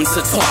 Pollutants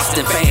are tossed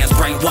and fans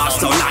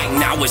brainwashed all night.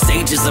 Now it's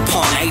ages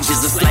upon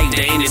ages, enslaved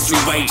to industry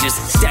wages.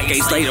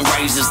 Decades later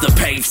raises the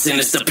page,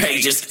 sinister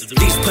pages.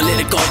 These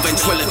political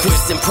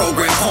ventriloquists and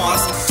program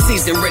pawns,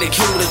 seasoned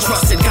ridicule and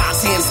trusted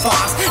God's hands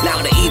fast.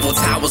 Now the evil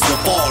towers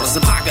will fall as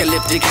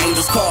apocalyptic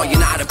angels call.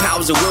 United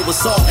powers of will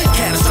assault,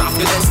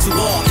 catastrophic events to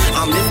all.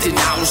 I'm lifted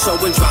now and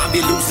showing drive,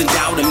 you're losing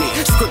doubt in me.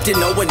 Scripted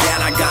knowing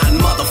that I got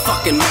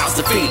motherfucking mouths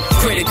to feed.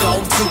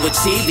 Critical to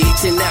achieve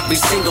each and every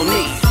single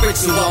need.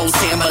 Rituals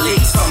and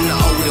beliefs from the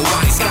old and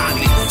wise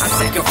godly. I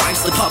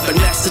sacrifice the puppet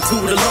master to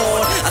the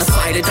Lord. I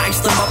slide a dice,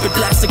 the muppet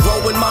blast to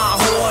grow in my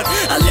horde.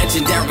 A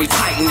legendary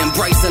titan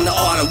embracing the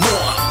art of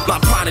war. My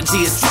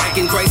prodigy is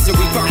striking grace and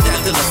rebirth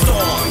after the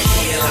storm.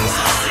 Healing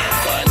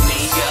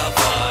symphony of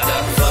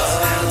mortality.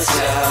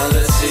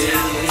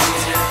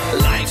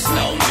 Life's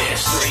no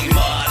mystery,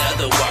 mutter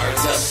the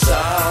words of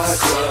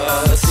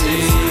Socrates.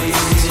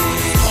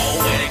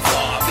 Poetic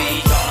far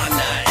beyond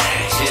the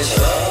ages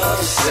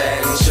of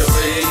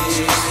centuries.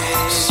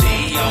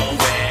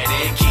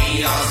 Theoretic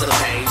eons the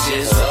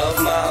pages of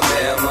my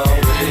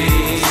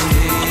memory.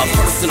 A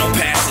personal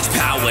passage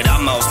powered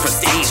utmost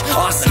prestige.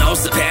 Arsenal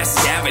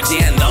surpasses average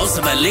and those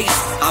of elite.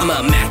 I'm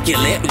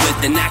immaculate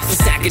with the knack for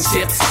stacking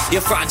chips.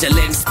 Your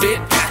fraudulent spit,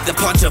 pack the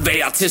punch of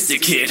a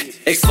autistic kid.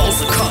 Expose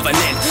the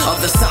covenant of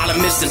the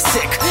sodomist and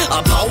sick.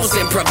 Oppose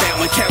and prevent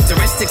with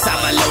characteristics of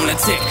a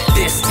lunatic.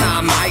 This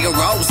time I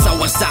arose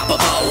so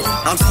unstoppable.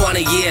 I'm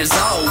 20 years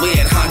old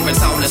with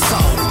hundreds on the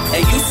soul.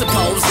 And you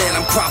suppose that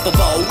I'm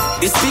croppable.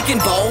 You're speaking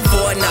bold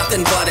for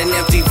nothing but an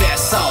empty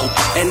vessel.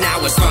 And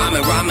now it's rhyme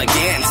and rhyme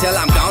again till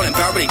I'm gone and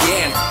buried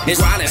again. It's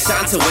rhyme and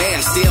shine to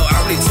win, still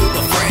early to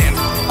befriend.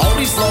 All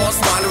these laws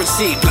wandering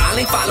sheep,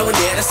 blindly following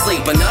there to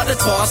sleep. Another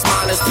toss,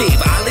 mindless peep,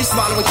 idly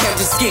swallowing can't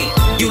ski.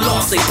 You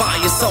lost, they buy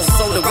your soul,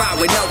 sold around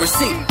with no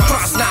receipt.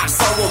 Cross not,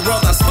 so a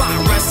world on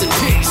spot, rest in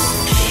peace.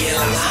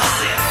 Healing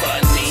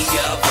symphony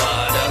of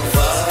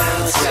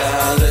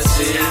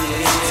mortality.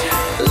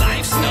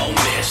 Life's no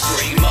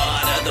mystery,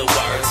 mutter the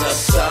words of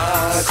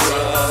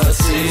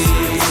Socrates.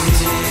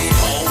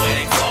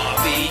 Poetic far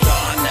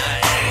beyond the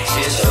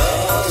ages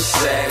of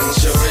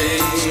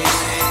centuries.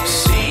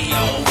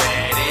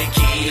 Theoretic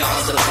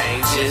eons the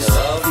pages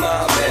of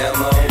my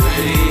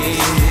memory.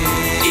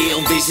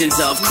 Ill visions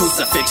of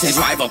crucifixions,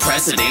 rival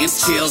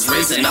precedents, chills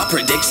risen, a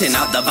prediction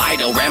of the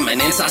vital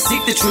remnants. I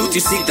seek the truth,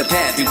 you seek the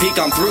path, you peek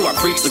on through, I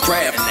preach the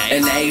craft.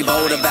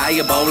 Enable the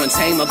valuable and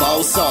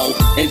tameable soul,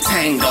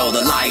 entangle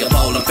the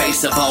liable and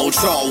face of old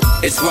troll.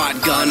 It's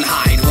rod, gun,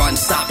 hide, run,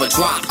 stop or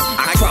drop.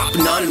 I crop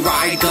none,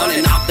 ride, gun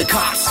and off the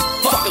cops.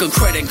 Fuck a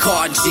credit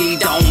card, G,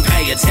 don't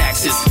pay your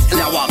taxes.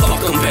 Now I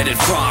fuck embedded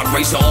fraud,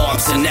 raise your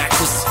arms and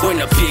axes. When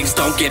the pigs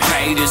don't get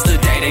paid is the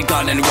day they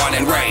gun and run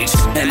and rage.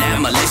 And that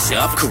militia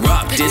of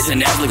corrupt is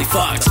inevitably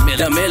fucked.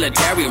 The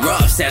military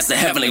roughs as the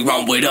heavenly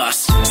run with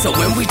us. So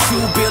when we 2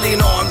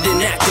 billion armed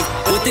and active,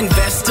 with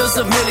investors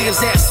of millions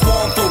that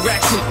swarm for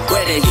action,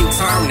 whether you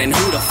turn and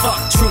who the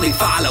fuck truly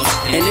follows.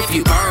 And if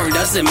you burn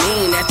doesn't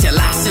mean that you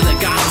lost to the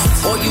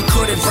gods, or you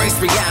could embrace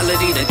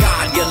reality to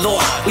God your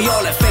Lord. We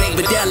all have fake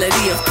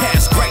fidelity of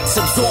past greats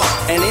absorbed,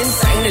 and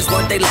insane is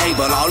what they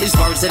label all these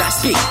words that I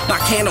speak. My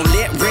candle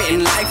lit,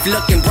 written life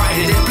looking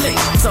brighter than bleak.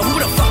 So who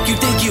the fuck you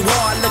think you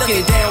are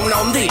looking down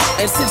on me?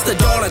 And since the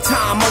dawn of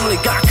time only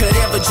God could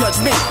ever judge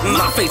me.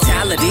 My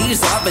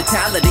fatalities are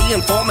vitality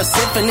and form a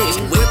symphony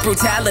with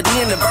brutality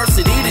and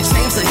adversity to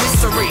change the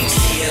history.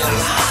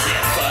 Healing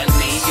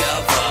symphony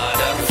of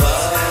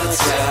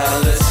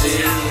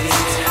mortality.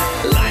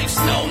 Life's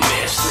no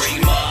mystery,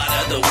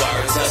 mutter the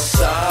words of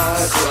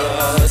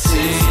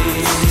Socrates.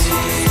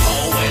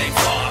 Poetic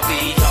far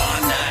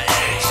beyond the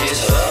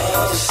ages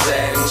of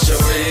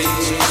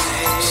centuries.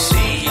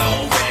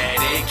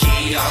 Theoretic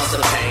eons the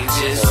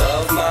pages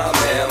of my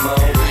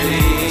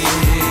memory.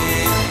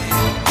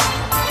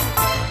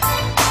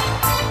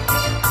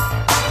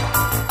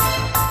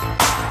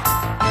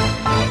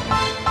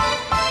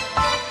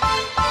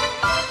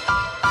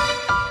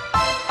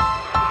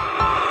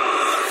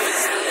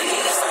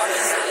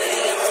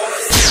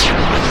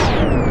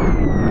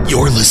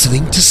 You're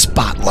listening to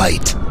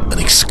Spotlight, an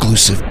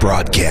exclusive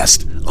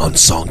broadcast on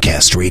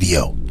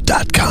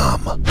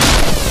songcastradio.com.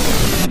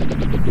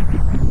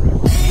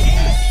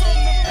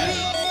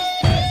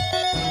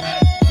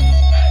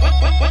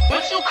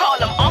 What you call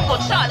him, Uncle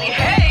Charlie?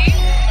 Hey.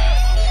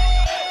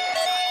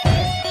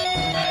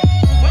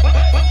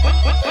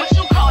 What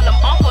you call him,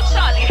 Uncle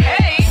Charlie?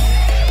 Hey.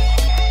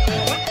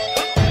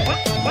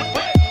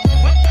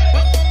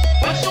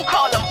 What you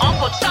call him,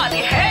 Uncle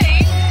Charlie? Hey.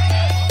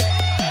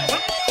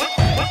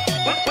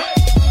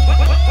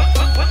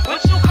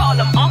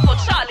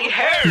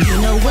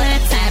 You know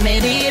what time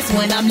it is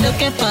when I'm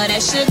looking for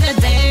that sugar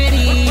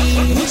daddy.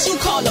 What you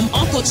call him,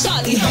 Uncle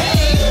Charlie?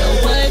 Hey. You know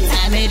what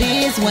time it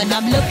is when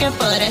I'm looking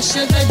for that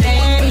sugar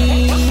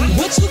daddy.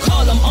 What you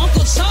call him,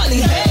 Uncle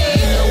Charlie?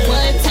 Hey. You know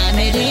what time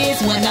it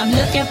is when I'm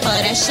looking for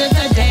that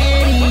sugar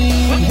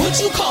daddy. What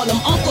you call him,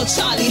 Uncle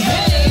Charlie?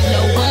 Hey. You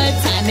know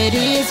what time it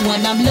is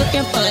when I'm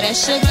looking for that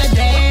sugar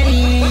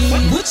daddy.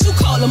 What you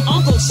call him,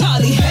 Uncle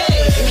Charlie?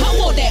 Hey, I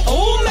want that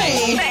old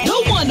man, the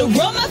one to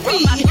rub my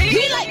feet.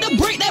 He like to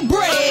break that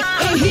bread,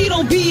 and he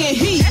don't be in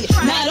heat.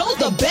 Now those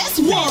the best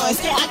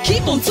ones, I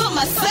keep them to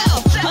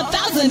myself.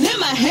 1,000 in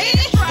my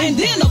hand, and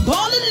then a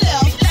ball of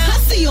left. I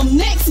see him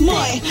next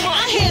month,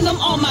 I hand him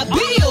all my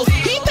bills.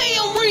 He pay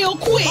him real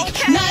quick,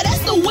 now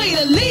that's the way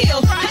to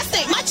live. I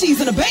stake my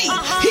cheese in the bank,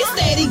 he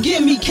steady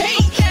give me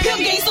cake. Pimp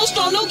game so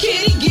strong, no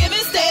kitty giving,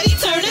 steady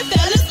turning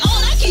fellas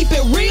on. I keep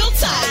it real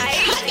tight,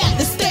 I got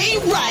to stay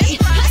right.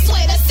 I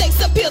swear that sex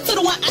appeal to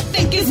the one I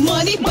think is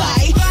money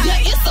by.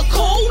 Yeah, it's a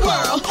cold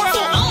world,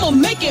 so I'ma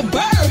make it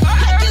burn.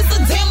 I guess a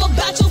damn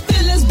about your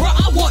feelings, bro.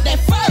 I want that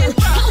fur,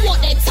 I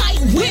want that tight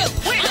whip.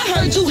 I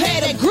heard you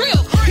had that grip.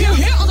 Here,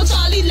 Uncle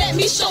Charlie, let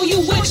me show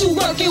you what you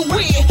working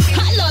with.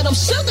 I love them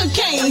sugar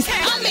canes,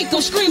 I make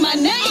them scream my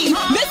name.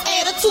 Miss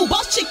Attitude,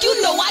 boss chick,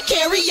 you know I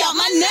carry out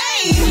my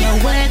name. You know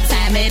what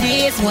time it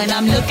is when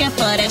I'm looking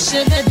for that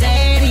sugar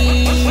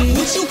daddy.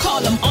 What you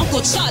call him,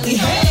 Uncle Charlie?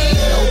 Hey, you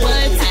know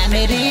what time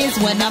it is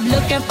when I'm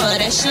looking for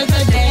that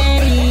sugar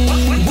daddy.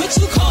 What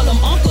you call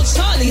him, Uncle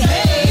Charlie?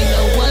 Hey, you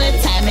know what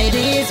time it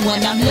is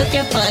when I'm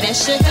looking for that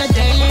sugar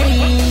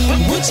daddy.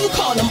 What you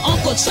call him,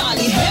 Uncle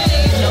Charlie?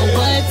 Hey, you know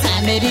what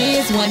time it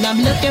is when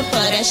I'm looking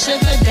for that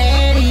sugar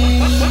daddy.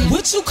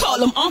 What you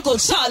call him, Uncle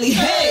Charlie?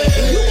 Hey,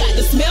 you got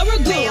the smell real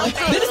good,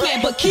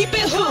 businessman, but keep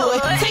it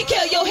hood. Take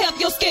care of your health,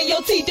 your skin,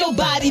 your teeth, your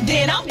body,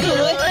 then I'm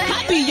good.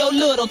 I be your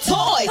little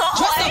toy,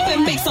 dress up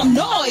and make some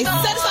noise,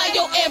 satisfy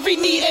your every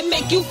need and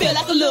make you feel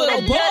like a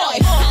little boy. I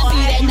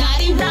be that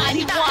naughty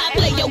one, I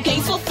play your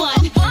games for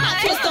fun. I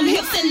twist them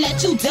hips and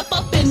let you dip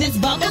up in this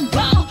bubble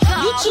gum.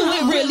 You chew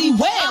it really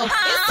well,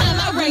 it's time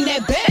I ring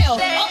that bell.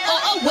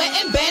 Wet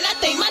and bad, I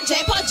think my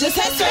jackpot just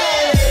has swelled.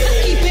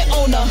 I keep it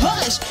on the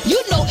hush, you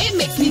know it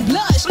makes me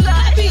blush.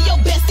 I be your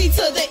bestie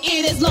to the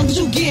end as long as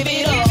you give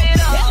it up.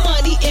 That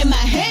money in my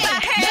hand,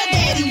 your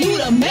daddy, you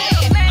the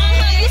man.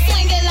 You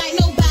swinging like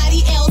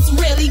nobody else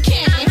really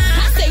can.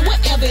 I say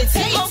whatever it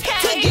takes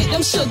to get them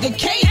sugar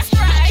cakes.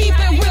 I keep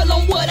it real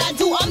on what I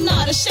do, I'm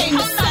not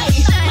ashamed to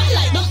say. I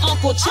like them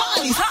Uncle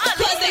Charlies,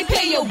 cause they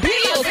pay your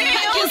bills.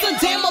 I give a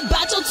damn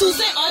about your 2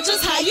 cents or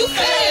just how you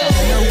feel.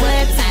 You know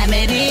what time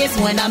it is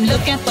when I'm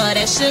looking for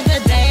that sugar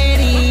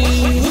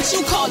daddy. What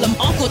you call him,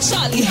 Uncle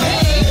Charlie?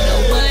 Hey, you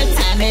know what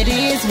time it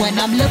is when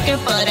I'm looking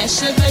for that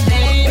sugar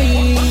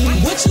daddy.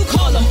 What you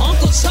call him,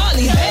 Uncle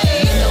Charlie?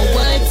 Hey, you know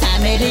what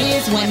time it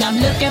is when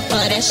I'm looking for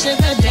that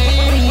sugar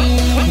daddy.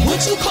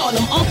 What you call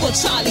him, Uncle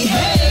Charlie?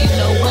 Hey, you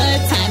know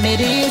what time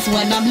it is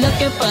when I'm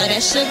looking for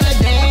that sugar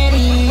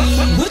daddy.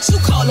 What you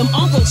call him,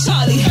 Uncle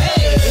Charlie?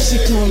 Hey, she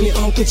call me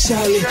Uncle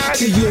Charlie,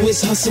 to you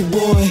it's hustle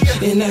boy,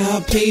 and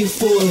I'll pay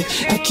for it.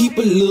 I keep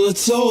a little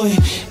toy,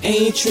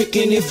 ain't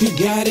tricking, if you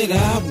got it,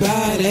 I'll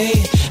buy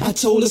it. I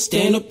told her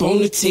stand up on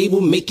the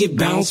table, make it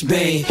bounce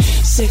back.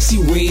 Sexy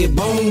red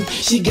bone,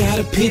 she got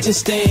a pigeon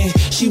stand,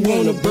 she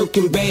want a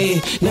Birkin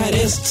bag, now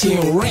that's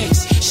 10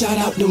 racks. Shout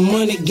out the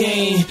money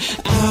gang,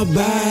 I'll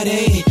buy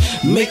that.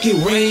 Make it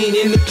rain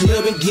in the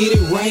club and get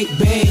it right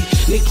back.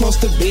 They cross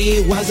the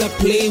bed while I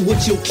play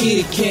with your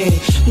kitty cat.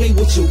 Play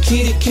with your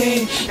kitty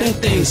cat,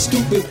 that thing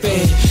stupid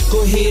fat.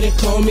 Go ahead and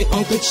call me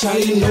Uncle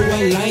Charlie, you know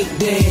I like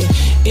that.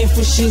 And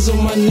for shizzle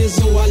my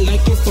nizzle, I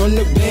like it from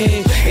the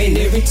back. And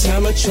every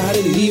time I try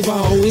to leave, I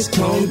always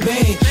come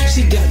back.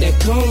 She got that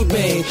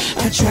comeback,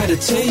 I try to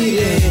tell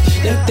you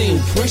that thing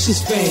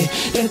precious fat,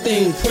 that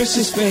thing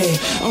precious fat.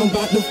 I'm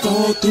about to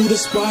fall through the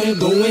spot and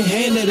go and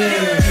handle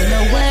that. You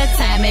know what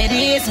time it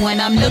is when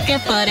I'm looking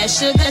for that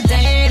sugar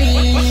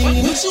daddy.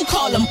 What you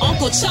call him,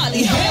 Uncle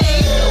Charlie? Hey,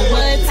 you know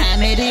what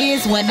time it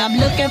is when I'm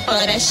looking for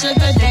that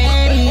sugar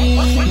daddy.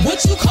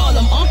 What you call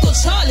him, Uncle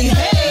Charlie?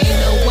 Hey, you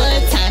know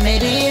what time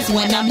it is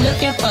when I'm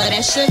looking for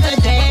that sugar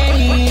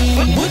daddy.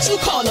 What you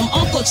call him,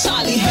 Uncle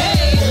Charlie?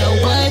 Hey, you know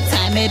what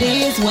time it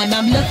is when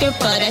I'm looking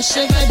for that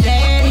sugar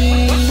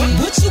daddy.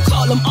 What you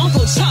call him,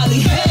 Uncle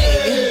Charlie?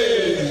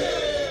 Hey.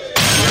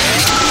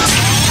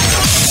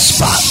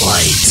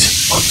 Spotlight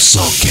on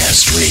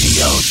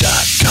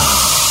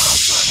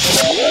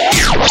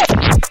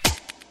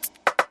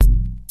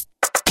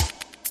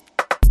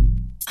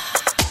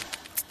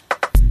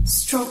songcastradio.com.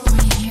 Stroke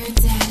my hair,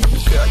 daddy.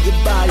 Girl, your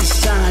body's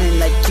shining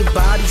like your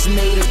body's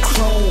made of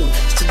chrome.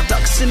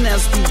 Seduction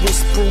as we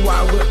whisper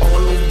while we're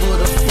all over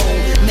the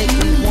phone. Make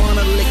me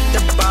wanna lick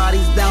the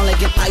bodies down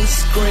like an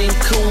ice cream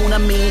cone. I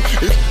mean,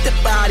 lick the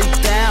body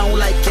down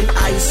like an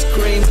ice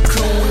cream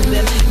cone.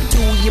 Then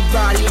do your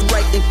body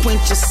right and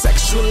quench your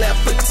sexual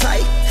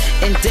appetite.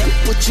 And then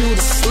put you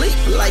to sleep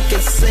like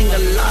and sing a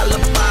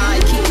lullaby.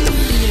 Keep the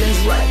feelings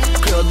right,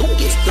 girl, don't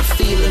get the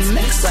feeling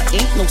mixed. I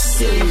ain't no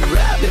silly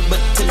rabbit, but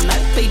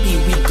tonight, baby,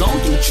 we gon'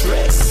 do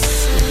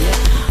tricks. Yeah.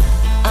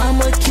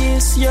 I'ma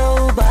kiss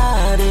your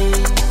body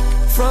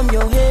from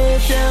your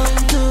head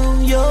down to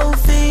your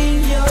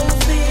feet.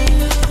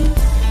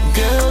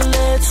 Girl,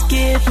 let's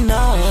get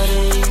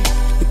naughty,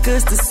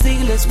 because the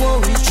ceiling's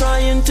what we're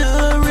trying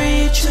to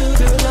reach.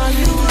 Girl, are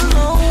you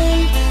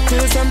alone?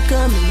 'Cause I'm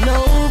coming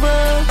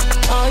over.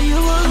 Are you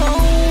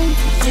alone?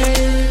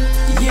 Yeah.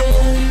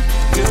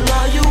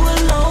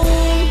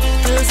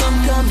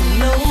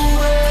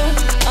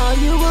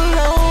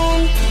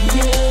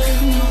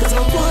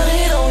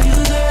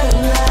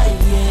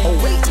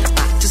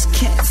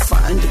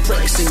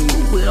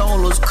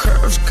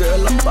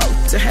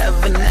 to have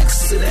an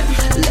accident.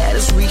 Let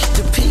us reach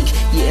the peak,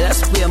 yeah,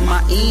 that's where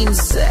my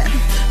aim's at.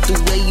 The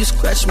way you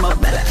scratch my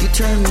back, you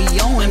turn me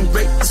on and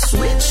break the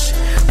switch.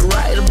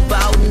 Right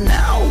about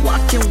now, I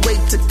can't wait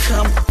to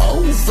come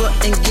over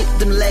and get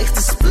them legs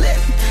to split.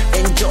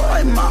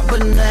 Enjoy my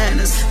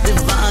bananas,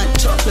 divine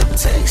chocolate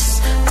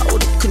taste. Out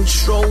of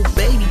control,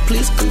 baby,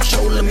 please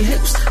control them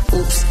hips.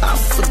 Oops, I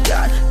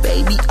forgot,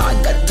 baby, I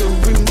got the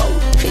remote.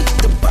 Hit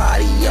the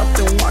body up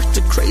and watch the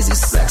crazy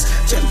sex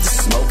turn to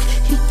smoke.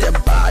 Hit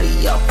that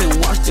body up and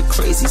watch the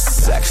crazy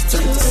sex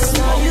turn to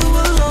smoke. Are you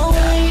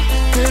alone?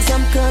 Cause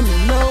I'm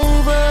coming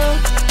over.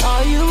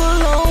 Are you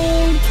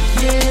alone?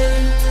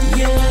 Yeah,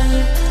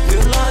 yeah.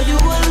 Girl, are you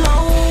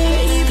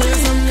alone?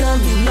 Cause I'm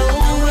coming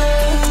over.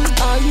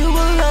 Are you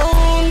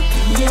alone?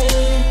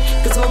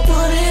 Yeah. Cause I'll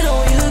put it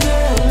on you,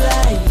 girl,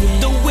 like yeah.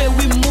 The way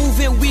we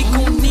moving, we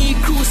gon' need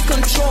cruise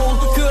control.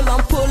 Girl,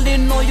 I'm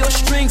pulling on your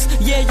strings.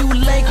 Yeah, you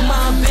like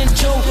my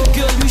banjo.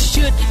 Girl, you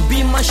should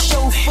be my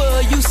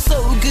chauffeur. You so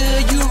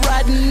good, you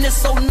riding it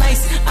so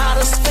nice. Out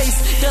of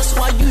space, that's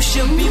why you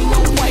should be my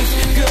wife.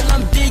 Girl,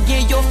 I'm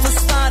digging your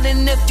facade,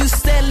 and if you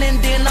selling,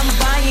 then I'm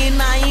buying.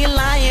 I ain't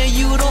lying,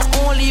 you the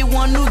only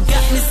one who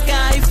got me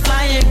sky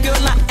flying.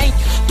 Girl, I ain't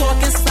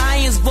talking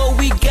science, but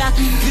we got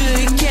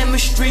good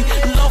chemistry.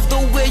 Love the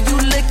way you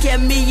look at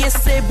me and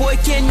say, boy,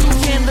 can you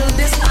handle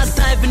this? I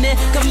dive in it,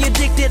 got me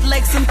addicted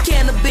like some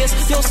cannabis.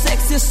 Your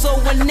sex is so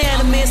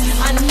unanimous,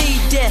 I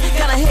need that,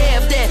 gotta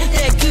have that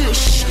good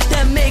shh,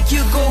 that make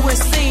you go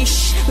insane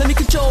shh. Let me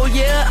control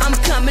you, I'm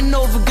coming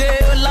over,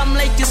 girl. I'm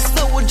like your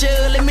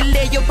soldier, let me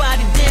lay your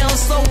body down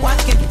so I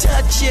can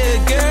touch you,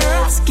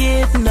 girl. Let's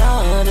get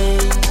naughty,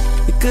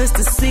 because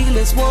the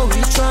ceiling's what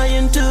we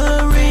trying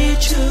to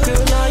reach.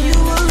 Girl, are you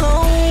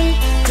alone?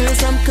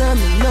 Cause I'm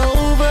coming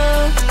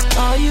over.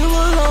 Are you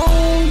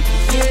alone?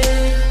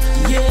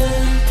 Yeah, yeah.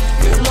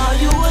 Girl, are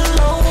you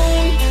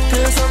alone?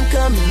 Cause I'm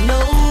coming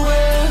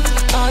over.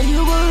 Are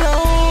you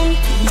alone?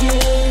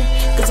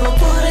 Yeah. Cause I'll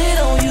put it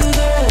on you,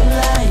 girl,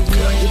 like yeah.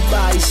 Girl, your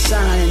body's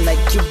shining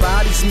like your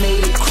body's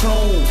made of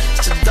chrome.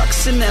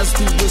 Seduction as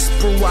we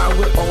whisper while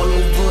we're all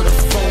over the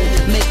phone.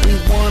 Make me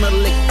wanna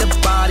lick the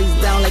body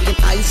down like an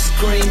ice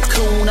cream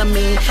cone. I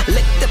mean,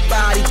 lick the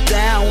body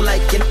down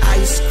like an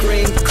ice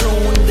cream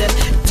cone. Then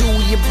do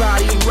your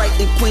body right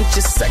and quench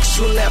your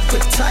sexual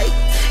appetite.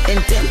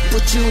 And then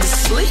put you to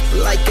sleep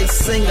like and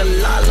sing a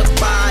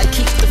lullaby.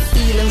 Keep the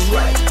feelings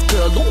right,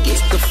 girl, don't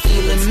get the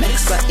feeling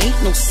mixed. I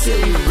ain't no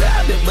silly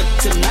rabbit, but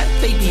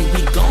tonight, baby,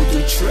 we gon'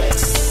 do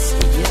tricks.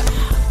 Yeah.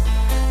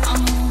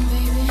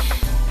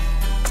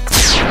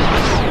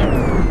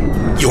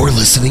 You're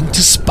listening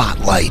to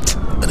Spotlight,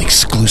 an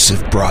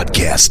exclusive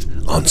broadcast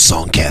on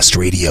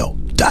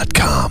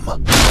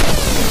songcastradio.com.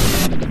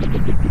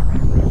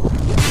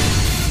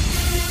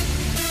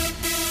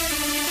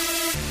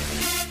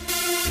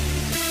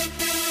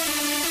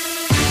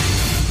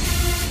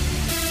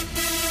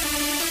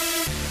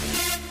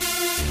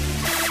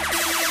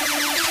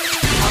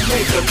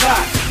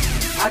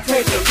 I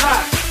take a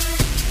lot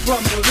from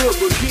the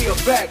river, give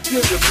back to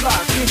the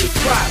block in the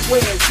spot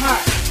where it's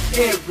hot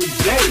every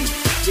day.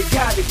 You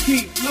gotta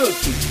keep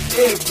looking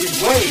every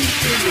way.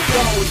 In the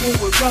zone,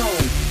 doing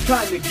zone,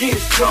 trying to get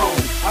strong.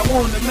 I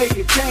wanna make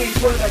a change,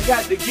 but I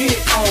got to get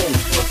on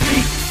my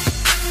feet.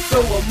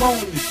 So I'm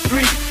on the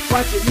street,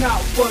 watching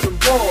out for them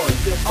boys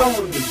that's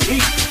on the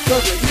beat. So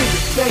the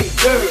niggas stay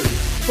dirty,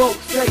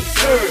 folks say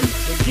serve,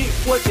 and get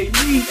what they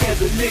need as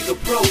a nigga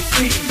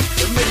proceed.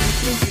 To make it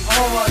through these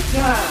hard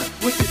times,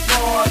 with this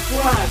hard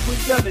grind. We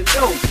selling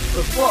dope,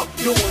 but fuck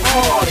doing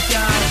hard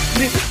times.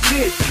 Niggas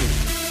listen,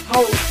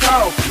 hoes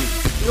talking.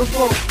 Them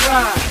folks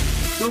ride,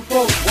 them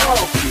folks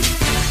walking.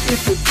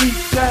 It's a deep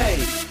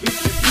thing,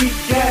 it's a deep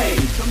game.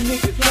 Some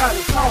niggas try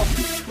to talk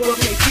it, but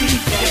they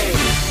deep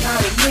game. Not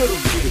a little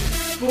bit,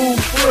 fool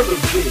full of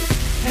it.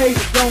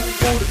 Haters don't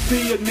wanna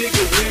see a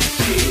nigga with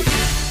shit.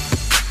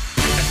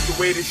 That's the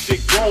way this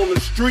shit go on the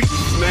streets,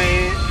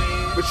 man.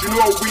 But you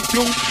know what we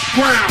do?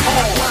 Grind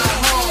hard. Grind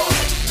hard,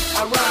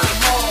 I rhyme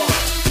hard,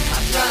 I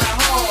shine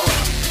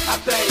hard, I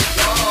thank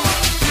God.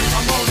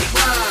 I'm on the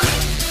grind,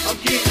 I'm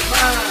getting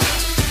mine.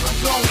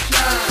 Don't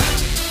shine,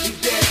 he's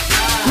that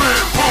time.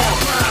 Grind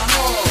hard,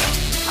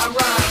 I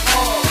rhyme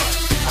hard,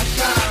 I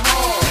shine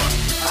hard,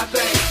 I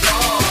thank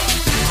God.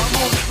 I'm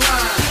on the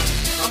grind,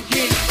 I'm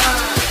getting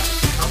mine,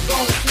 I'm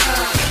gon'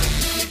 shine,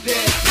 he's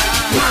that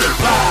time. With the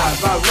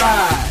vibe, I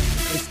ride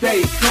and stay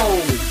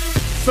cold.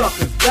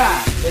 Suckers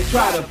die, they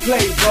try to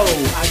play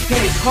bold. I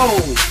take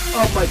hold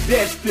of my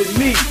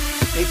destiny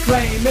and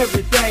claim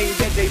everything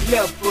that they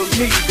left for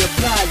me. The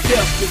blind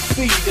deaf to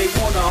see, they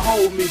wanna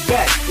hold me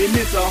back. And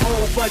it's a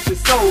whole bunch of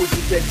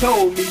soldiers that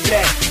told me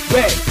that.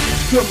 Back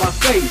to my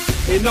face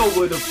and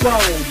over the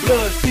phone.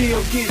 Blood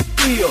still gets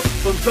spilled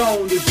from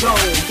zone to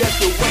zone. That's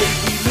the way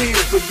we live,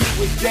 forget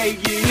which day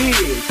it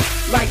is.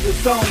 Like the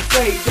song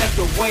say, that's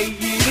the way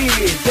it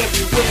is.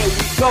 Everywhere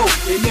we go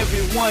and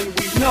everyone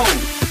we know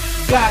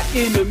got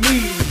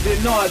enemies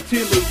and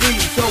artillery,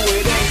 so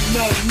it ain't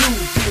nothing new,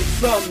 just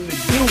something to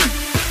do.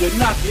 They'll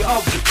knock you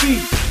off your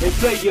feet and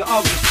play you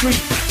off the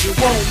street. You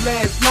won't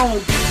last long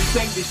if you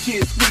think this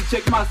shit's sweet.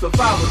 Check my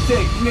survival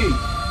technique.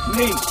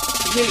 I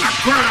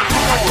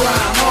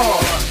grind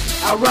hard,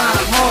 I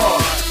rhyme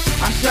hard,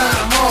 I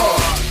shine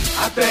hard,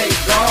 I thank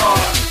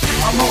God.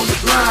 I'm on the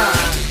grind,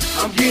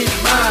 I'm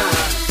getting mine,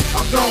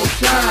 I'm gon'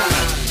 shine,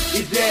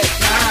 it's that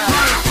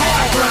time.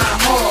 I grind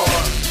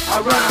hard,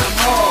 I rhyme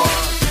hard,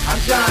 I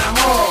shine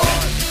hard,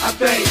 I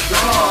thank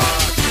God.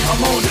 I'm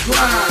on the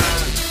grind,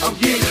 I'm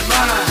getting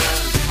mine,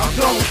 I'm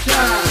gon'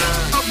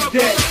 shine, it's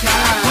that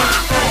time.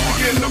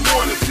 Early in the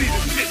morning, see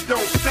the shit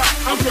don't stop.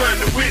 I'm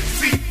grinding with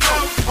C.O.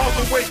 all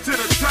the way to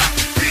the top.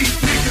 These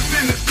niggas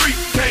in the street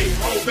can't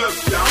hold us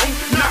down.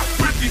 Not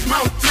with these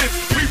mountains,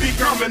 we be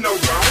coming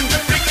around.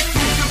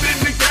 Exclusive in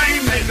the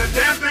game, ain't a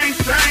damn thing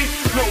changed.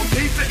 No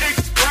need to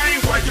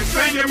explain why you're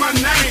saying my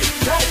name.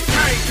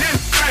 Cocaine,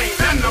 insane,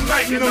 and I'm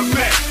liking a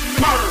match.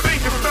 My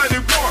fingers study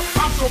war,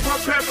 I'm so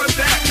prepared for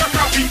that. I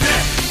copy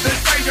that, they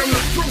say I'm the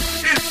truth,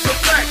 it's a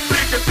fact.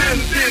 Bigger than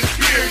this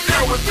here,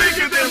 yo, it's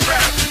bigger than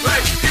rap.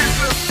 Like it's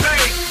a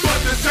stage, but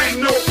this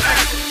ain't no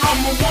act.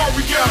 I'm a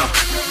warrior,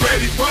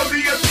 ready for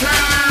the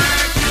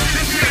attack.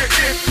 This here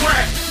is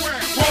crack,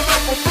 roll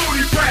up a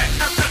booty pack.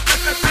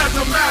 As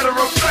a matter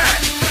of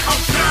fact, I'm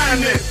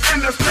shining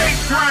and the state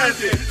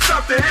grinding.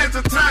 Stop the hands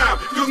of time,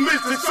 cause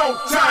Mr. So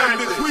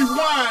tired is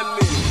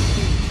rewinding.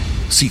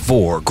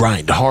 C4,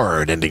 Grind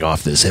Hard, ending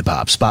off this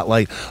hip-hop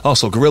spotlight.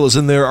 Also, Gorillaz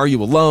in there, Are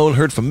You Alone?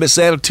 Heard from Miss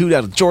Attitude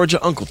out of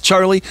Georgia, Uncle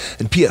Charlie,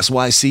 and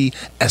P.S.Y.C,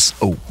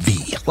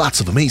 S.O.V.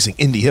 Lots of amazing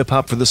indie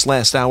hip-hop for this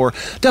last hour.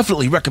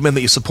 Definitely recommend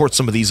that you support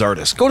some of these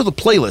artists. Go to the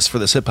playlist for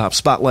this hip-hop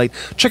spotlight.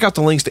 Check out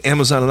the links to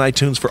Amazon and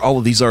iTunes for all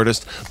of these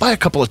artists. Buy a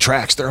couple of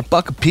tracks. They're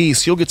 $1 a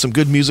piece. You'll get some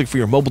good music for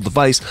your mobile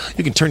device.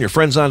 You can turn your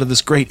friends on to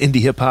this great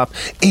indie hip-hop,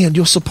 and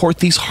you'll support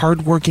these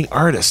hard-working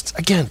artists.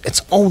 Again,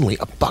 it's only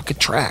 $1 a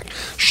track.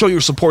 Show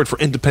your support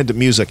for independent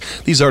music.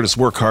 These artists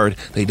work hard.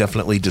 They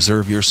definitely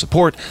deserve your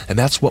support, and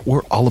that's what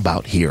we're all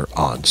about here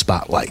on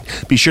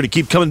Spotlight. Be sure to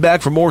keep coming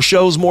back for more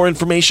shows, more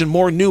information,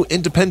 more new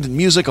independent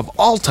music of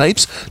all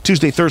types.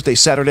 Tuesday, Thursday,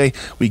 Saturday,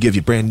 we give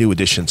you brand new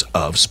editions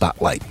of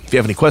Spotlight. If you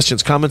have any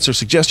questions, comments, or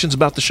suggestions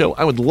about the show,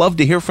 I would love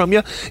to hear from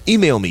you.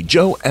 Email me,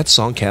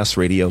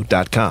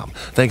 joe@songcastradio.com.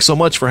 Thanks so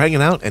much for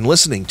hanging out and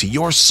listening to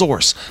your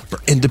source for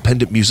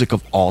independent music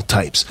of all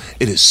types.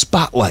 It is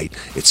Spotlight.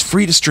 It's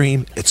free to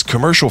stream, it's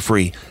commercial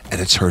free,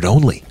 and it's heard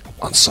only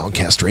on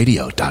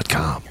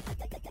songcastradio.com.